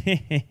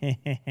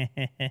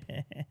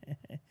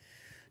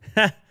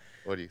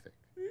 What do you think?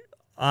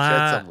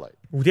 Shed some light.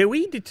 Did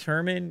we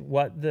determine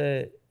what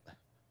the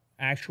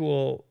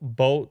actual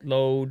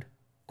boatload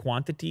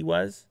quantity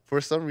was? For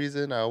some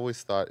reason, I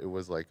always thought it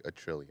was like a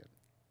trillion.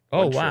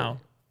 Oh, 1 wow. trillion.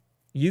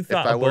 You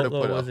thought a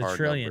boatload was a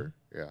trillion. Number,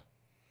 yeah.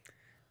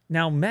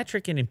 Now,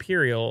 metric and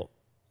imperial,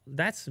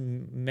 that's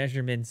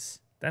measurements.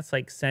 That's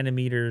like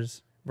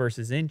centimeters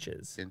versus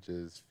inches.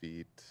 Inches,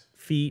 feet.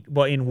 Feet.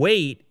 Well, in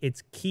weight,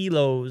 it's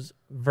kilos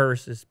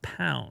versus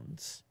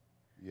pounds.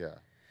 Yeah.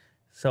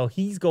 So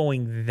he's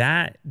going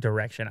that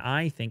direction.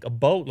 I think a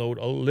boatload,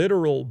 a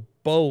literal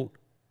boat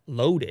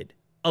loaded,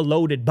 a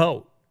loaded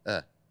boat.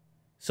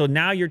 So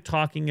now you're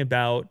talking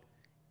about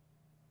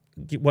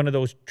one of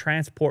those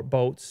transport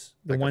boats.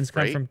 The like ones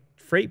come from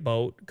freight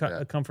boat,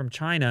 come from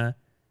China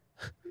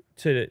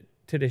to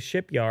the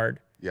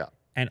shipyard. Yeah.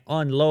 And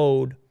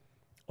unload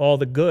all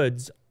the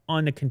goods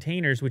on the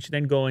containers, which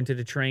then go into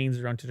the trains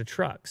or onto the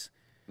trucks.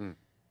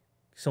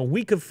 So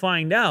we could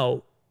find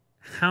out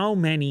how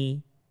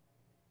many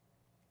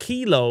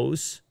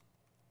kilos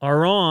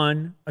are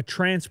on a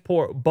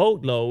transport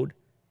boatload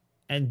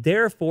and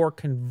therefore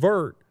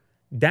convert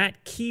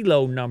that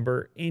kilo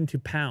number into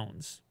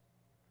pounds.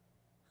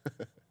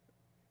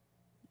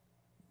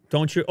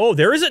 Don't you? Oh,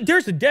 there's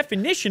a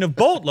definition of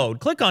boatload.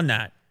 Click on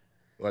that.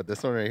 What,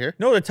 this one right here?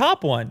 No, the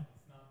top one.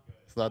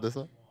 It's not this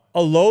one?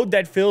 A load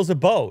that fills a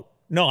boat.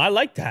 No, I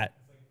like that.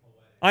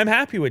 I'm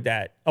happy with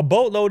that. A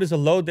boatload is a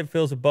load that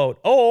fills a boat.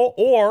 Oh,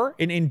 or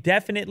an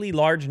indefinitely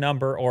large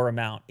number or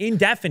amount.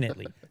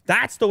 Indefinitely.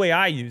 That's the way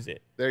I use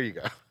it. There you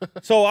go.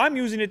 So I'm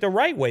using it the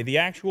right way, the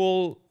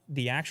actual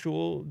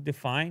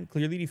defined,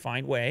 clearly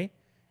defined way.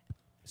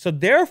 So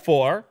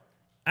therefore,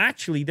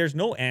 actually, there's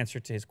no answer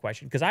to his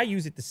question because I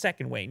use it the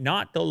second way,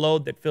 not the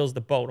load that fills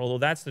the boat, although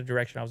that's the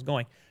direction I was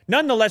going.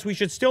 Nonetheless, we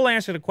should still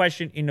answer the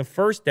question in the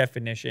first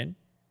definition.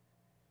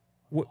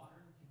 A modern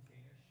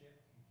container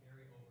ship can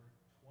carry over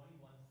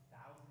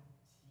 21,000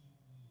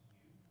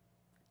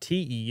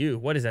 TEU.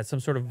 What is that?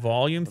 Some sort of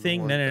volume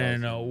thing? No, no, no,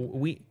 no.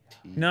 1,000 We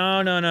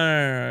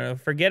no.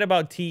 Forget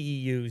about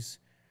TEUs.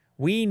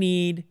 We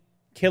need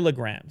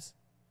kilograms.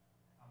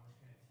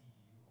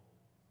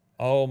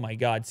 Oh my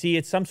God. See,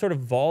 it's some sort of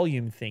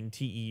volume thing,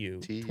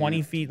 TEU.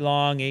 20 feet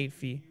long, 8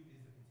 feet.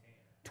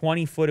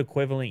 20-foot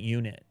equivalent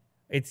unit.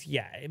 It's,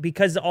 yeah,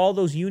 because all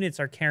those units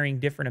are carrying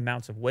different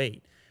amounts of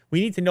weight.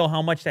 We need to know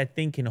how much that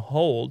thing can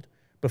hold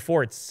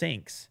before it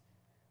sinks.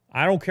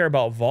 I don't care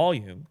about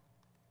volume.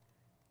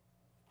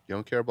 You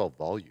don't care about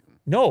volume.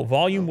 No,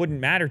 volume wouldn't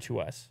matter to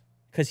us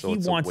because So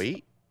it's a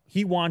weight?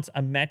 he wants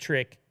a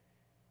metric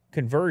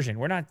conversion.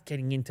 We're not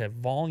getting into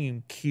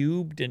volume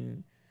cubed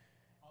and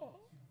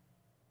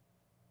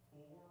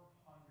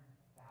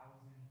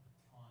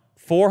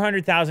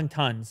 400,000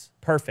 tons.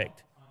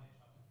 Perfect.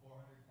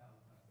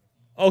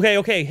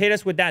 Okay, hit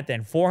us with that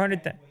then.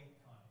 400.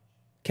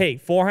 Okay,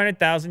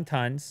 400,000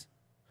 tons.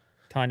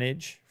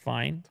 Tonnage,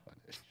 fine.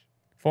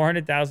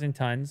 400,000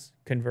 tons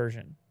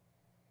conversion.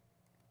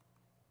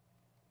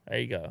 There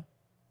you go.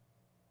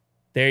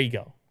 There you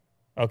go.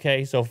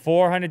 Okay, so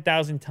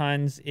 400,000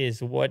 tons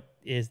is what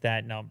is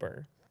that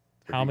number?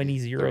 How many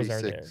zeros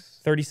are there?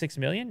 36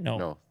 million?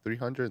 No.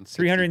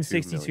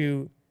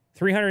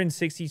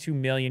 362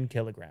 million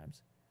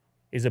kilograms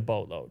is a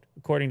boatload,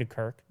 according to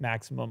Kirk,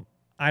 maximum.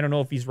 I don't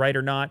know if he's right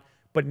or not,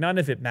 but none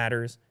of it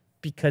matters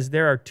because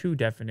there are two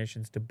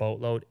definitions to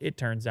boatload, it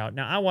turns out.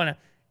 Now,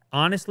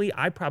 honestly,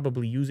 I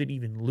probably use it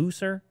even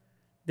looser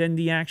than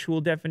the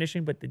actual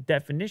definition, but the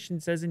definition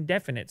says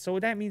indefinite. So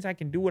that means I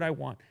can do what I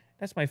want.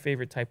 That's my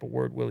favorite type of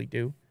word, Willie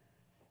do.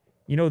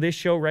 You know, this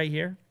show right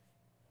here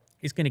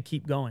is going to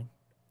keep going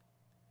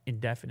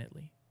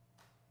indefinitely.